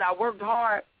because I worked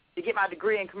hard to get my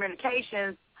degree in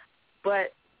communications,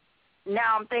 but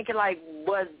now I'm thinking, like,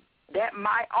 was that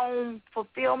my own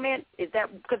fulfillment? Is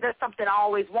that because that's something I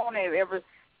always wanted ever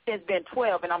since being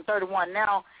 12, and I'm 31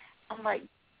 now. I'm like,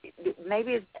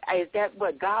 maybe is that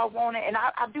what God wanted? And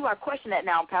I question that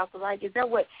now, Pastor. Like, is that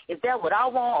what I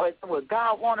want, or is that what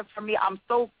God wanted from me? I'm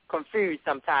so confused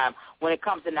sometimes when it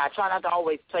comes to that. I try not to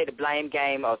always play the blame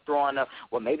game or throwing up.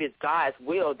 Well, maybe it's God's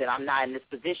will that I'm not in this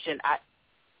position.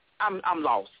 I'm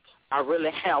lost. I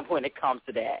really am when it comes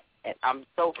to that, and I'm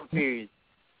so confused.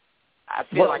 I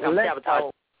feel like I'm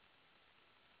sabotaged.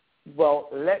 Well,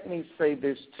 let me say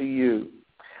this to you,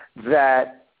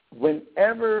 that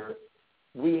whenever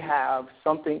we have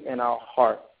something in our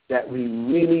heart that we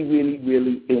really, really,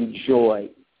 really enjoy,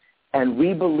 and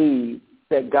we believe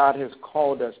that God has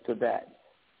called us to that.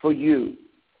 For you,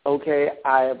 okay,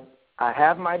 I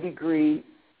have my degree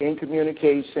in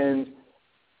communications,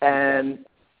 and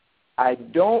I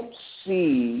don't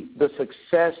see the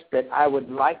success that I would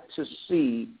like to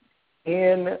see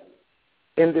in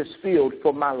this field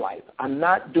for my life. I'm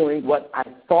not doing what I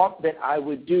thought that I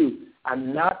would do.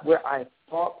 I'm not where I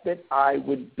thought that I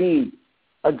would be.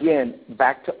 Again,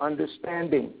 back to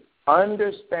understanding.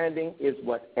 Understanding is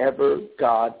whatever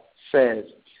God says.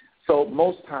 So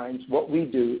most times what we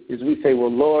do is we say,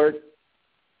 well, Lord,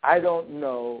 I don't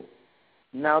know.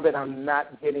 Now that I'm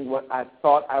not getting what I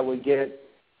thought I would get,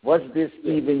 was this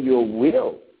even your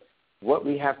will? What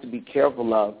we have to be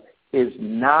careful of is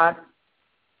not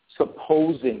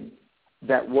supposing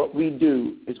that what we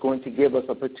do is going to give us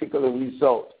a particular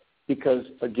result, because,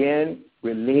 again,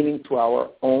 we're leaning to our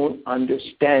own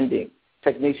understanding.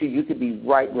 Technisha, you could be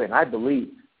right where, and I believe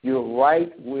you're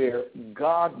right where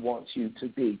God wants you to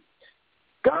be.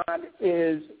 God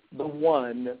is the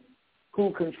one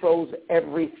who controls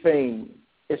everything,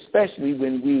 especially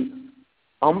when we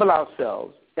humble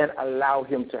ourselves and allow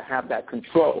him to have that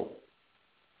control.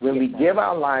 When we give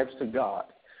our lives to God,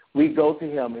 we go to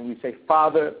him and we say,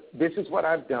 Father, this is what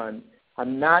I've done.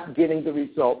 I'm not getting the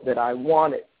result that I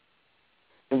wanted.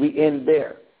 And we end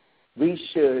there. We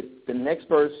should, the next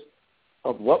verse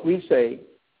of what we say,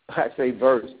 I say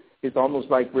verse, it's almost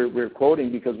like we're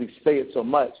quoting because we say it so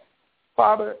much.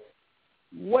 Father,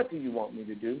 what do you want me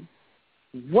to do?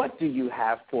 What do you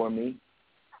have for me?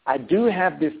 I do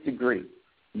have this degree.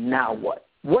 Now what?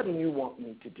 What do you want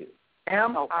me to do?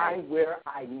 Am I where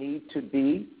I need to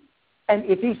be? And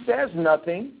if he says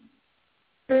nothing,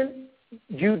 then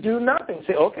you do nothing.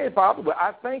 Say, okay, Father, well,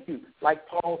 I thank you. Like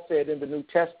Paul said in the New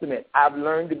Testament, I've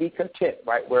learned to be content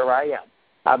right where I am.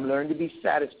 I've learned to be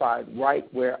satisfied right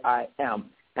where I am.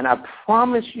 And I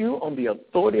promise you, on the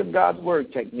authority of God's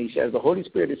word, Technisha, as the Holy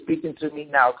Spirit is speaking to me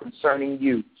now concerning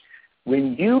you,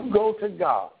 when you go to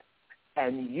God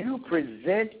and you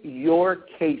present your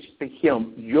case to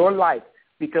him, your life,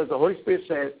 because the Holy Spirit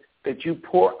says that you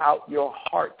pour out your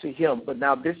heart to him. But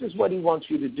now this is what he wants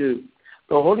you to do.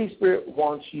 The Holy Spirit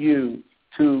wants you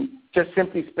to just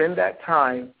simply spend that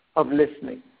time of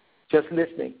listening, just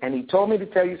listening. And he told me to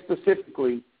tell you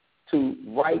specifically to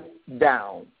write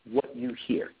down what you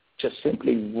hear. Just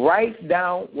simply write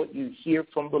down what you hear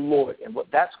from the Lord. And what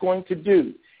that's going to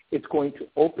do, it's going to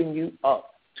open you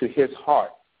up to his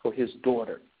heart for his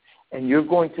daughter. And you're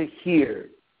going to hear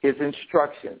his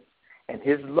instructions and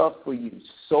his love for you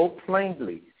so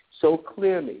plainly, so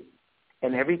clearly.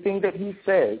 And everything that he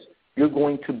says, you're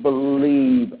going to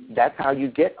believe. That's how you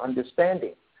get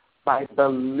understanding, by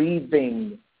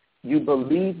believing. You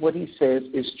believe what he says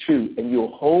is true, and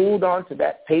you'll hold on to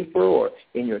that paper or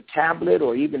in your tablet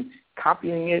or even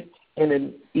copying it in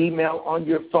an email on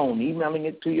your phone, emailing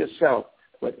it to yourself.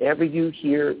 Whatever you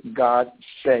hear God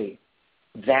say,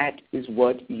 that is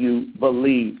what you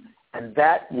believe. And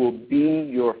that will be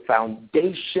your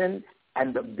foundation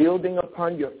and the building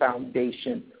upon your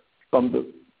foundation from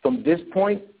this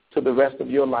point to the rest of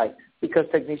your life. Because,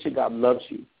 Technisha, God loves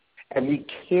you. And he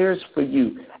cares for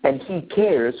you. And he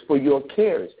cares for your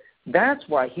cares. That's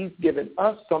why he's given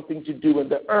us something to do in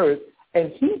the earth.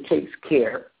 And he takes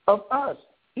care of us.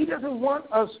 He doesn't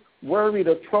want us worried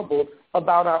or troubled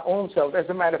about our own selves. As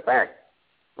a matter of fact,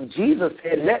 Jesus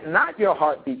said, let not your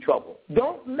heart be troubled.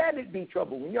 Don't let it be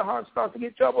troubled. When your heart starts to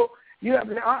get troubled, you have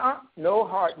no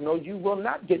heart. No, you will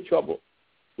not get troubled.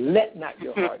 Let not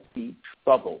your heart be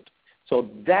troubled. So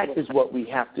that is what we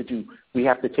have to do. We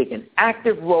have to take an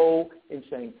active role in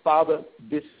saying, Father,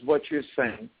 this is what you're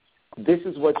saying. This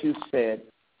is what you said.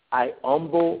 I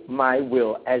humble my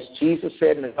will. As Jesus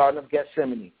said in the Garden of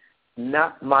Gethsemane,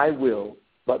 not my will,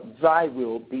 but thy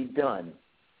will be done.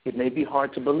 It may be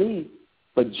hard to believe,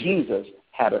 but Jesus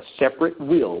had a separate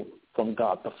will from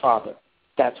God the Father.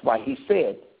 That's why he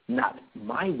said, not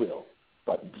my will,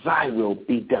 but thy will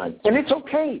be done. And it's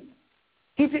okay.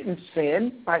 He didn't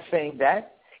sin by saying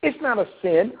that. It's not a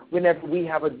sin whenever we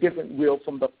have a different will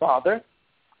from the Father.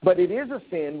 But it is a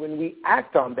sin when we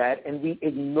act on that and we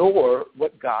ignore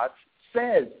what God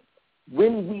says.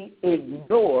 When we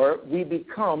ignore, we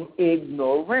become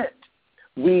ignorant.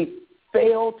 We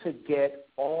fail to get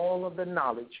all of the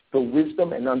knowledge, the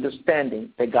wisdom and understanding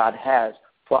that God has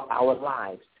for our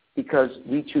lives because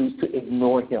we choose to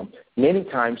ignore him. Many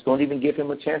times don't even give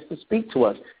him a chance to speak to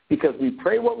us because we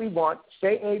pray what we want,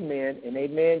 say amen, and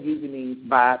amen usually means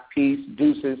bye, peace,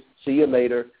 deuces, see you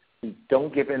later. We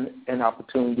don't give him an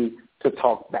opportunity to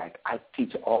talk back. I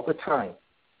teach all the time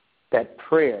that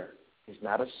prayer is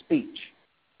not a speech.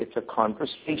 It's a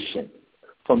conversation.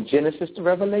 From Genesis to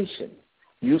Revelation,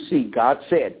 you see God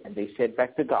said, and they said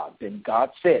back to God. Then God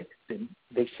said, then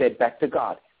they said back to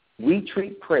God. We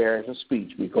treat prayer as a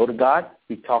speech. We go to God,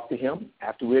 we talk to him.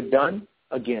 After we're done,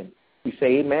 again, we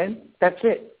say amen. That's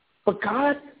it. But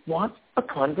God wants a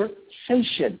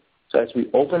conversation. So as we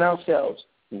open ourselves,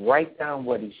 write down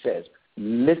what he says.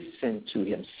 Listen to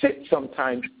him. Sit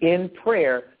sometimes in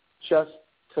prayer just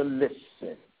to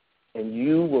listen. And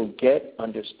you will get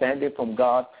understanding from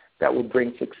God that will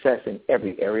bring success in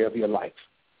every area of your life.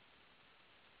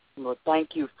 Well,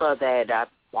 thank you for that.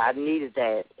 I needed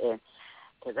that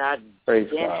because I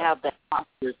didn't have that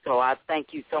posture. So I thank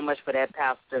you so much for that,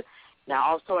 Pastor. Now,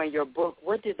 also in your book,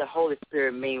 what did the Holy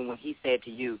Spirit mean when he said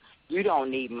to you, you don't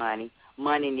need money,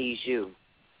 money needs you?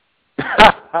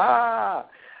 I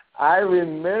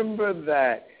remember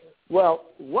that. Well,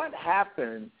 what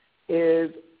happened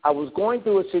is I was going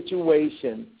through a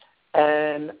situation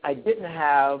and I didn't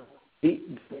have the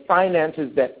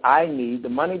finances that I need, the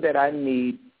money that I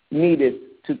needed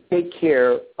to take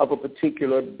care of a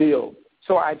particular bill.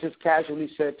 So I just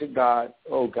casually said to God,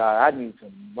 oh, God, I need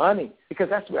some money, because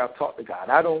that's where I talk to God.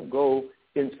 I don't go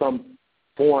in some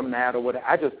format or whatever.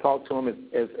 I just talk to him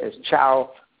as child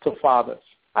to father.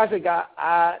 I said, God,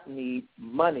 I need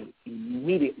money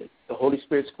immediately. The Holy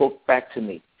Spirit spoke back to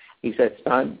me. He said,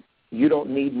 son, you don't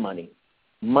need money.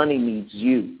 Money needs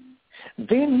you.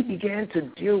 Then he began to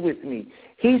deal with me.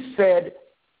 He said,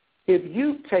 if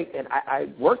you take, and I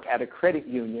work at a credit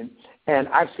union, and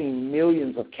I've seen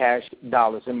millions of cash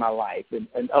dollars in my life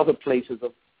and other places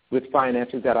with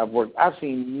finances that I've worked. I've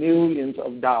seen millions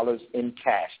of dollars in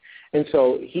cash. And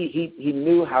so he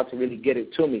knew how to really get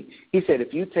it to me. He said,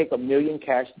 if you take $1 million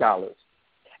cash dollars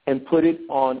and put it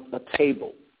on a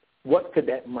table, what could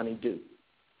that money do?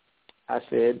 I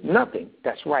said, nothing.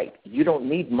 That's right. You don't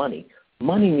need money.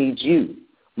 Money needs you.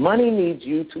 Money needs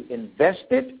you to invest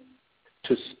it,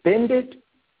 to spend it,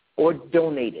 or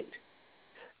donate it.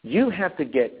 You have to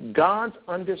get God's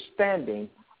understanding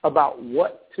about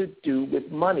what to do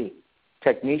with money.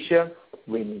 Technisha,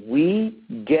 when we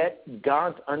get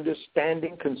God's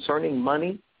understanding concerning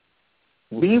money,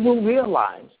 we will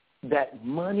realize that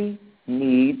money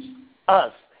needs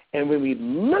us. And when we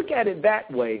look at it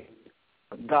that way,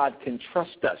 God can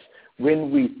trust us.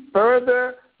 When we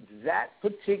further that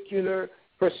particular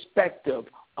perspective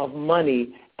of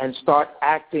money and start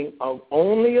acting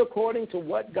only according to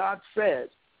what God says,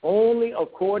 only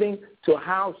according to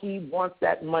how he wants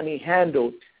that money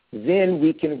handled, then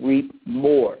we can reap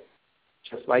more.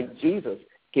 Just like Jesus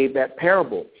gave that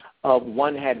parable of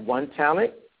one had 1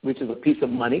 talent, which is a piece of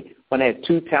money. One had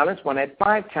 2 talents. One had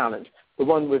 5 talents. The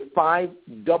one with 5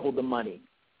 doubled the money.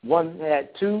 One had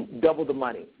 2, doubled the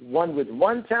money. One with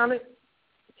 1 talent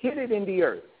hid it in the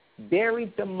earth,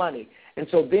 buried the money. And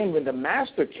so then when the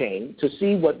master came to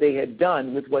see what they had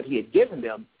done with what he had given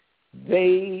them,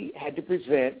 they had to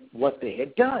present what they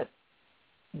had done.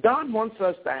 God wants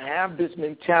us to have this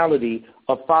mentality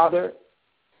of, Father,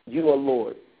 you are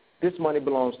Lord. This money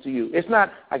belongs to you. It's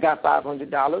not, I got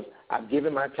 $500, I've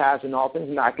given my tithes and offerings,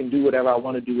 and I can do whatever I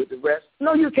want to do with the rest.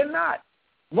 No, you cannot.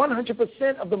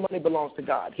 100% of the money belongs to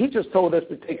God. He just told us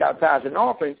to take our tithes and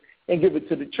offerings and give it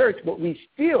to the church, but we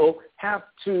still have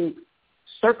to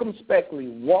circumspectly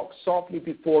walk softly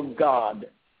before God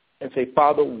and say,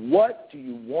 Father, what do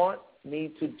you want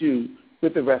me to do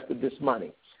with the rest of this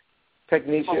money?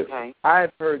 Technisha, okay.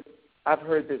 I've heard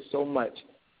this so much,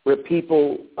 where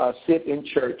people sit in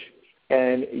church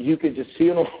and you can just see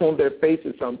it on their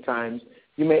faces sometimes.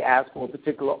 You may ask for a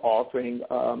particular offering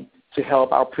to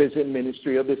help our prison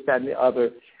ministry or this, that, and the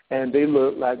other, and they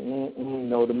look like,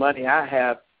 no, the money I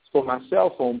have is for my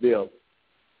cell phone bill.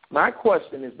 My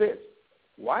question is this: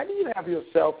 why do you have your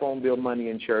cell phone bill money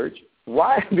in church?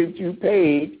 Why haven't you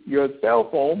paid your cell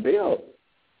phone bill?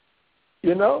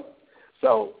 You know?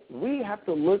 So we have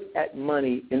to look at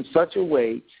money in such a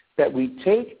way that we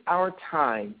take our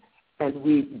time and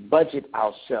we budget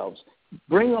ourselves.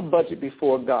 Bring a budget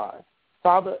before God.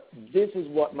 Father, this is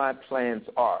what my plans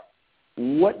are.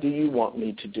 what do you want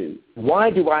me to do? Why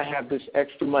do I have this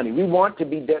extra money? We want to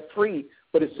be debt-free,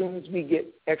 but as soon as we get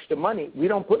extra money, we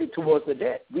don't put it towards the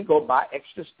debt. We go buy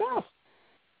extra stuff.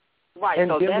 Right. And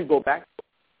so then we go back.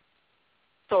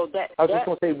 So that I was just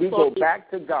going to say, we go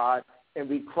back to God and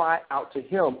we cry out to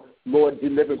him, Lord,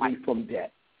 deliver me from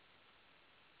debt.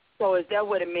 So is that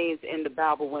what it means in the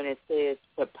Bible when it says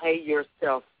to pay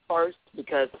yourself first?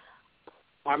 Because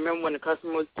I remember when the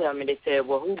customer was telling me, they said,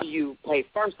 well, who do you pay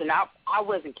first? And I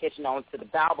wasn't catching on to the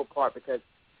Bible part because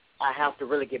I have to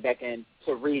really get back in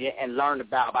to read it and learn the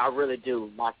Bible. I really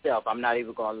do myself. I'm not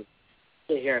even going to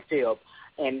sit here and feel.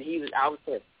 And I was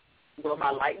like, well, my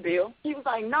light bill? He was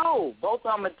like, no. Both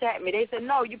of them attacked me. They said,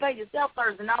 no, you pay yourself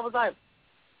first. And I was like,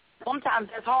 sometimes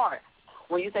that's hard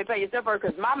when you say pay yourself first,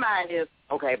 because my mind is,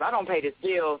 okay, if I don't pay this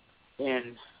bill,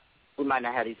 then we might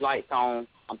not have these lights on.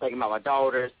 I'm thinking about my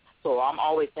daughters. So I'm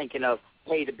always thinking of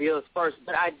pay the bills first.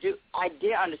 But I did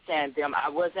understand them. I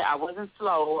wasn't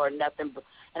slow or nothing,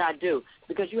 and I do.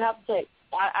 Because you have to take,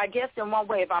 I guess in one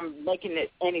way, if I'm making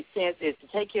it any sense, is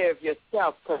to take care of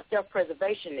yourself, because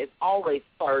self-preservation is always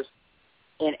first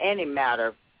in any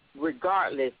matter,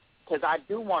 regardless, because I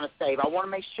do want to save. I want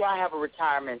to make sure I have a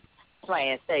retirement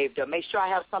plan saved up, make sure I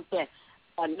have something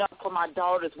enough for my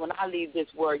daughters when I leave this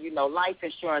world, life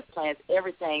insurance plans,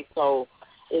 everything. So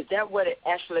is that what it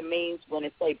actually means when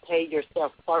it say pay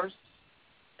yourself first?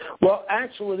 Well,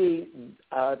 actually,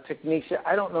 Technisha,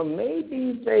 I don't know,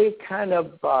 maybe they kind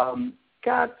of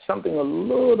got something a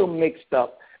little mixed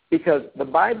up, because the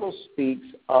Bible speaks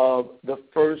of the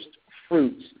first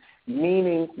fruits,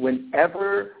 meaning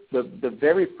whenever the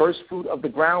very first fruit of the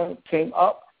ground came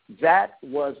up, that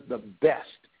was the best.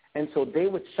 And so they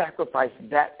would sacrifice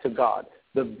that to God.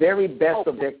 The very best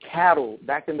of their cattle,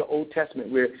 back in the Old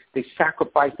Testament, where they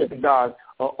sacrificed it to God,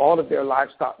 all of their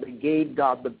livestock, they gave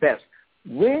God the best.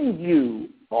 When you,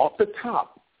 off the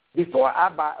top, before I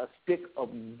buy a stick of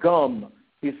gum,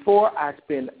 before I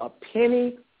spend a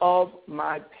penny of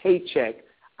my paycheck,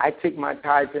 I take my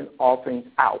tithes and offerings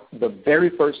out. The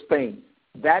very first thing,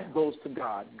 that goes to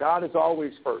God. God is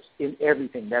always first in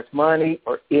everything. That's money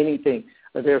or anything.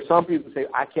 There are some people who say,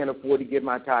 I can't afford to give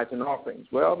my tithes and offerings.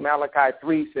 Well, Malachi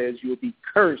 3 says you'll be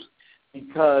cursed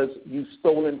because you've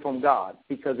stolen from God,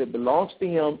 because it belongs to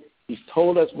him. He's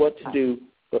told us what to do.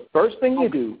 The first thing you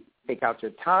do, take out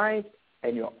your tithes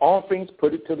and your offerings,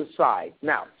 put it to the side.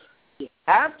 Now,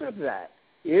 after that,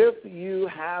 if you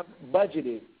have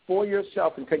budgeted for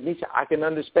yourself, and Technisha, I can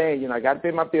understand, I got to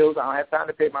pay my bills. I don't have time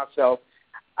to pay myself.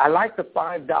 I like the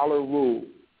 $5 rule.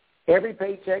 Every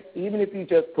paycheck, even if you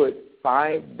just put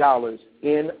 $5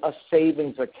 in a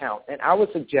savings account, and I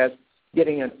would suggest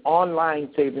getting an online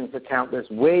savings account that's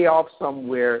way off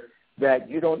somewhere that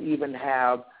you don't even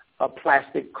have a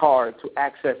plastic card to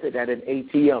access it at an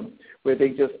ATM, where they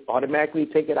just automatically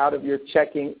take it out of your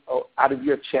checking or out of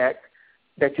your check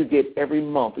that you get every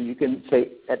month. Or you can say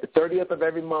at the 30th of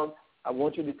every month, I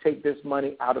want you to take this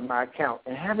money out of my account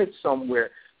and have it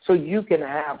somewhere so you can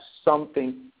have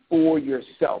something for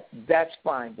yourself. That's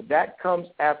fine, but that comes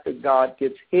after God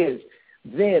gets his.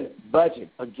 Then budget.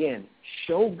 Again,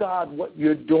 show God what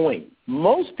you're doing.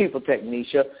 Most people,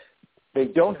 Technisha, they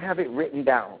don't have it written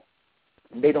down.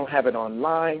 They don't have it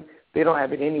online. They don't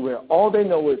have it anywhere. All they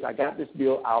know is, I got this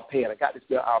bill, I'll pay it. I got this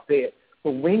bill, I'll pay it.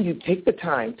 But when you take the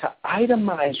time to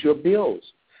itemize your bills,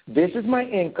 this is my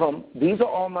income, these are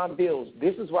all my bills,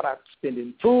 this is what I spend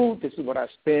in food, this is what I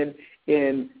spend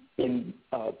in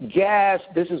gas,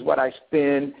 this is what I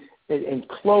spend in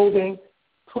clothing.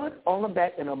 Put all of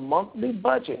that in a monthly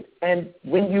budget. And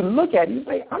when you look at it, you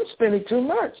say, I'm spending too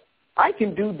much. I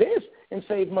can do this and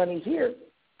save money here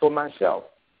for myself.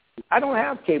 I don't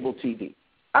have cable TV.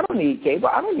 I don't need cable.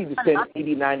 I don't need to spend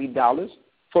 $80, $90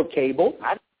 for cable.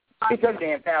 Because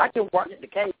I can watch the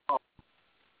cable.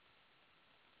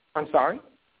 I'm sorry?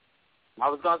 I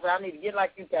was going to say, I need to get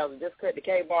like you guys and just cut the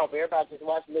cable off. Everybody just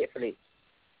watch Netflix.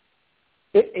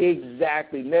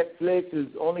 Exactly. Netflix is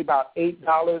only about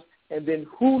 $8, and then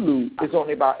Hulu is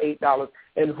only about $8.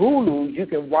 And Hulu, you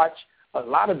can watch a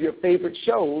lot of your favorite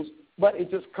shows, but it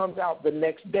just comes out the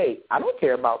next day. I don't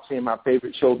care about seeing my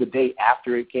favorite show the day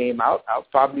after it came out. I was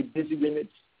probably busy when it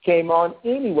came on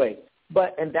anyway.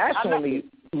 And that's only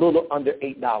a little under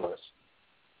 $8.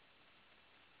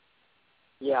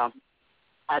 Yeah.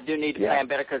 I do need to plan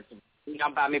better because,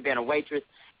 about me being a waitress,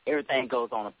 everything goes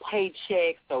on a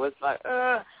paycheck. So it's like,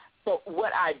 So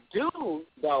what I do,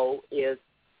 though, is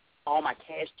all my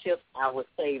cash tips, I would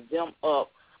save them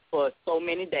up for so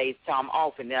many days till I'm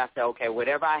off. And then I say, okay,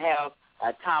 whatever I have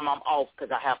time I'm off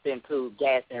because I have to include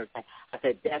gas and everything. I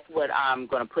said, that's what I'm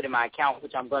going to put in my account,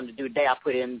 which I'm going to do today. I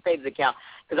put it in the savings account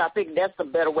because I think that's a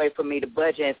better way for me to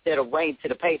budget instead of waiting to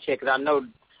the paycheck, because I know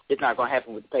it's not going to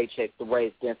happen with the paycheck the way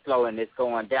it's been slow and it's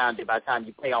going down. By the time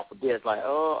you pay off a bill, it's like,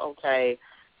 oh, okay,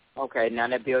 now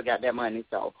that bill got that money.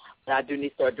 So but I do need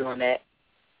to start doing that,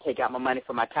 take out my money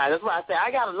from my tithe. That's why I say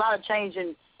I got a lot of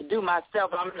changing to do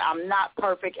myself. I'm not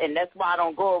perfect, and that's why I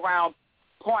don't go around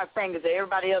pointing fingers at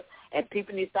everybody else, and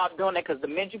people need to stop doing that, because the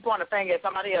minute you point a finger at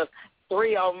somebody else,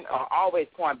 3 of them are always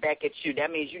pointing back at you.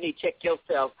 That means you need to check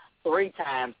yourself 3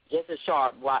 times just as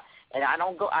sharp. And I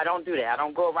don't do that. I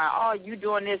don't go around, oh, you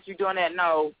doing this, you doing that.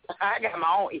 No, I got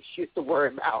my own issues to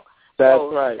worry about. That's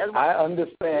right. I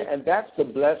understand, and that's the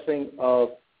blessing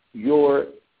of your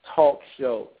talk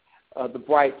show, The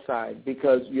Bright Side,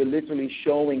 because you're literally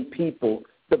showing people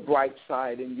the bright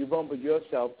side, and you humble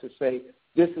yourself to say,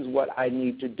 this is what I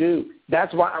need to do.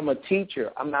 That's why I'm a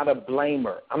teacher. I'm not a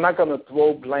blamer. I'm not going to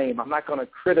throw blame. I'm not going to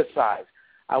criticize.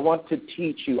 I want to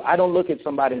teach you. I don't look at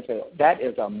somebody and say, that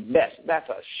is a mess. That's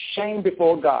a shame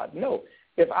before God. No.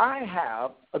 If I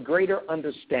have a greater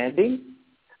understanding,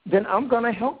 then I'm going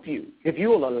to help you. If you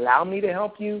will allow me to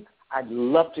help you, I'd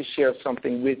love to share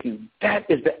something with you. That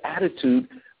is the attitude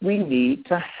we need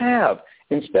to have.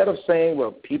 Instead of saying,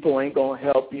 well, people ain't going to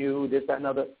help you, this, that, and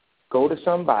other, go to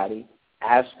somebody,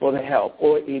 ask for the help.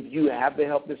 Or if you have the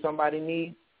help that somebody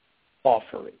needs,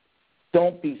 offer it.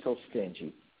 Don't be so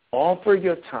stingy. Offer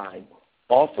your time,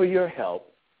 offer your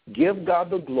help, give God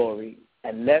the glory,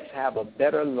 and let's have a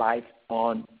better life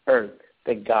on earth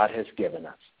that God has given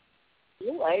us.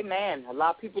 Yeah, amen. A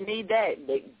lot of people need that.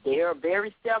 They are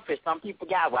very selfish. Some people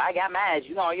I got mine.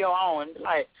 You on your own.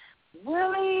 Like,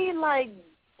 really? Like,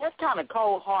 that's kind of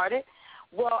cold-hearted.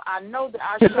 Well, I know that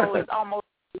our show is almost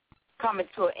coming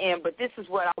to an end, but this is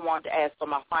what I want to ask for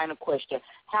my final question.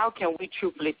 How can we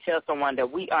truthfully tell someone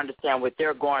that we understand what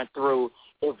they're going through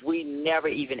if we never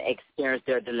even experience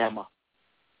their dilemma?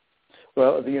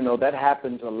 Well, that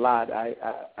happens a lot.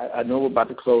 I know we're about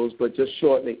to close, but just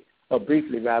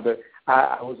briefly rather,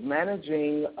 I was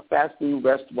managing a fast food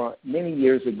restaurant many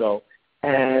years ago,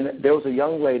 and there was a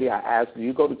young lady. I asked, do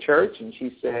you go to church? And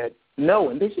she said, no.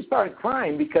 And then she started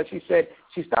crying because she said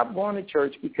she stopped going to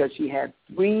church because she had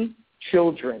 3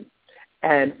 children,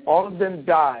 and all of them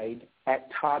died at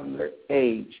toddler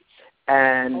age.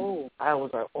 And I was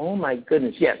like, oh, my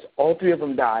goodness. Yes, all 3 of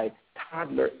them died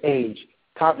toddler ages.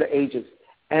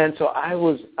 And so I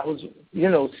was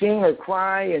seeing her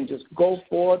cry and just go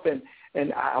forth, and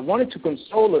I wanted to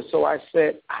console her. So I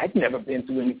said, I'd never been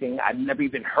through anything. I'd never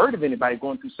even heard of anybody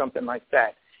going through something like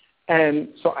that. And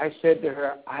so I said to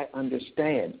her, I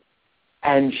understand.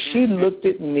 And she looked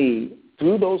at me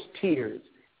through those tears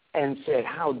and said,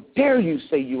 how dare you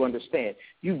say you understand?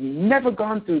 You've never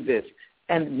gone through this.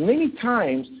 And many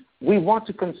times we want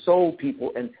to console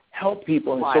people and help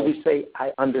people, and so we say,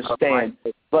 I understand.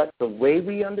 But the way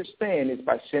we understand is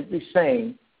by simply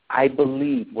saying, I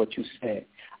believe what you said.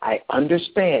 I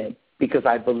understand because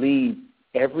I believe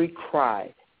every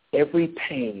cry, every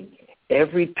pain,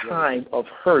 every time of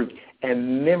hurt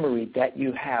and memory that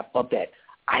you have of that.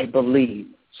 I believe.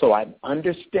 So I'm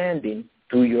understanding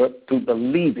through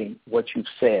believing what you've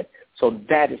said. So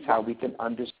that is how we can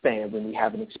understand when we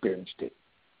haven't experienced it.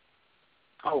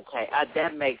 Okay,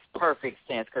 that makes perfect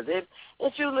sense, because it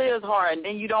usually is hard, and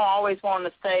then you don't always want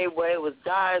to say, well, it was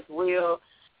God's will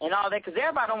and all that, because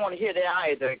everybody don't want to hear that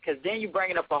either, because then you're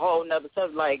bringing up a whole nother stuff.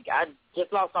 Like, I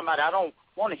just lost somebody. I don't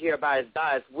want to hear about his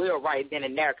God's will right then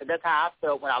and there, because that's how I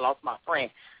felt when I lost my friend.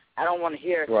 I don't want to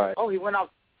hear, oh, he went off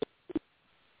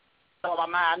on my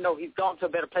mind. I know he's gone to a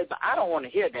better place, but I don't want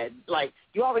to hear that. Like,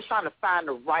 you're always trying to find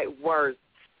the right words.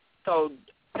 So,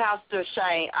 Pastor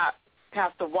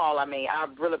Wall, I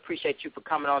really appreciate you for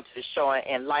coming on to the show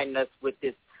and enlightening us with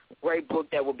this great book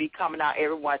that will be coming out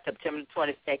everyone September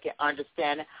 22nd,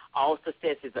 Understanding All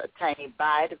Success is Attained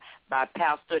by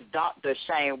Pastor Dr.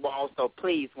 Shane Wall. So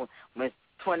please, when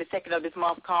 22nd of this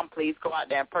month comes, please go out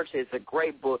there and purchase it. It's a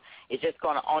great book. It's just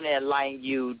going to only enlighten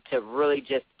you to really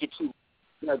just get you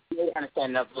a great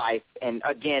understanding of life. And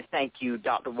again, thank you,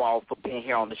 Dr. Wall, for being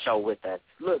here on the show with us.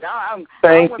 Look,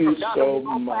 thank you so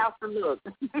much. Look.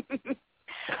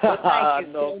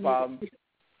 No problem.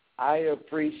 I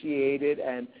appreciate it,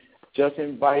 and just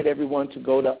invite everyone to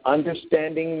go to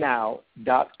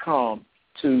understandingnow.com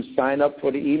to sign up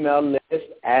for the email list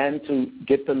and to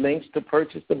get the links to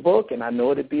purchase the book, and I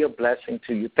know it'll be a blessing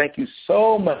to you. Thank you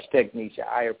so much, Technisha.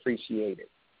 I appreciate it.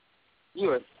 You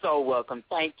are so welcome.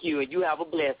 Thank you, and you have a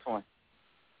blessed one.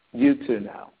 You too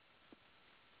now.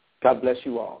 God bless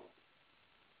you all.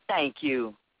 Thank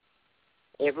you.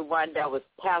 Everyone, that was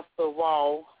Pastor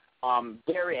Wall,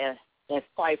 very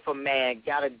insightful man,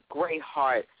 got a great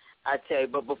heart, I tell you.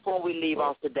 But before we leave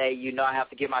off today, you know I have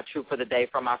to give my truth for the day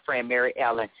from my friend Mary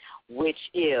Ellen, which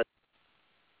is,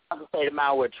 the state of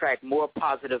mind will attract more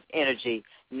positive energy.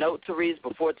 Note to read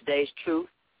before today's truth.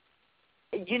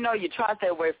 You know, you try to stay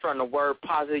away from the word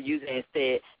positive, using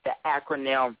instead the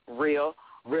acronym real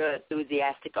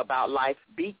enthusiastic about life.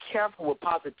 Be careful with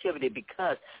positivity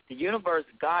because the universe,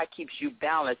 God, keeps you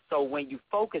balanced. So when you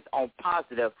focus on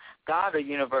positive, God or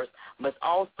universe must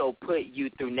also put you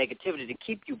through negativity to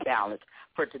keep you balanced.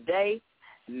 For today,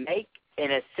 make an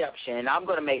exception, and I'm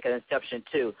going to make an exception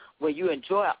too. When you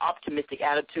enjoy an optimistic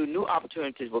attitude, new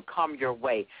opportunities will come your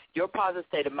way. Your positive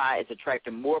state of mind is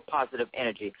attracting more positive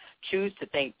energy. Choose to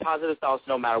think positive thoughts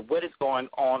no matter what is going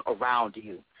on around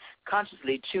you.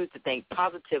 Consciously choose to think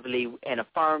positively and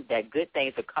affirm that good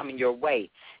things are coming your way.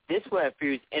 This will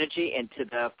infuse energy into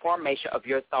the formation of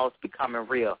your thoughts becoming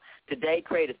real. Today,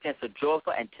 create a sense of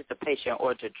joyful anticipation in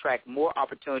order to attract more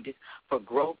opportunities for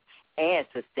growth and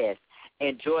success.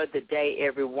 Enjoy the day,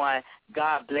 everyone.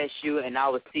 God bless you, and I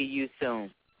will see you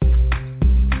soon.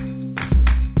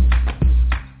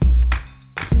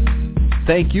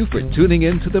 Thank you for tuning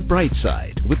in to The Bright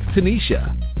Side with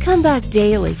Tanisha. Come back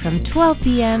daily from 12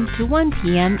 p.m. to 1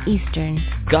 p.m. Eastern.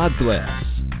 God bless.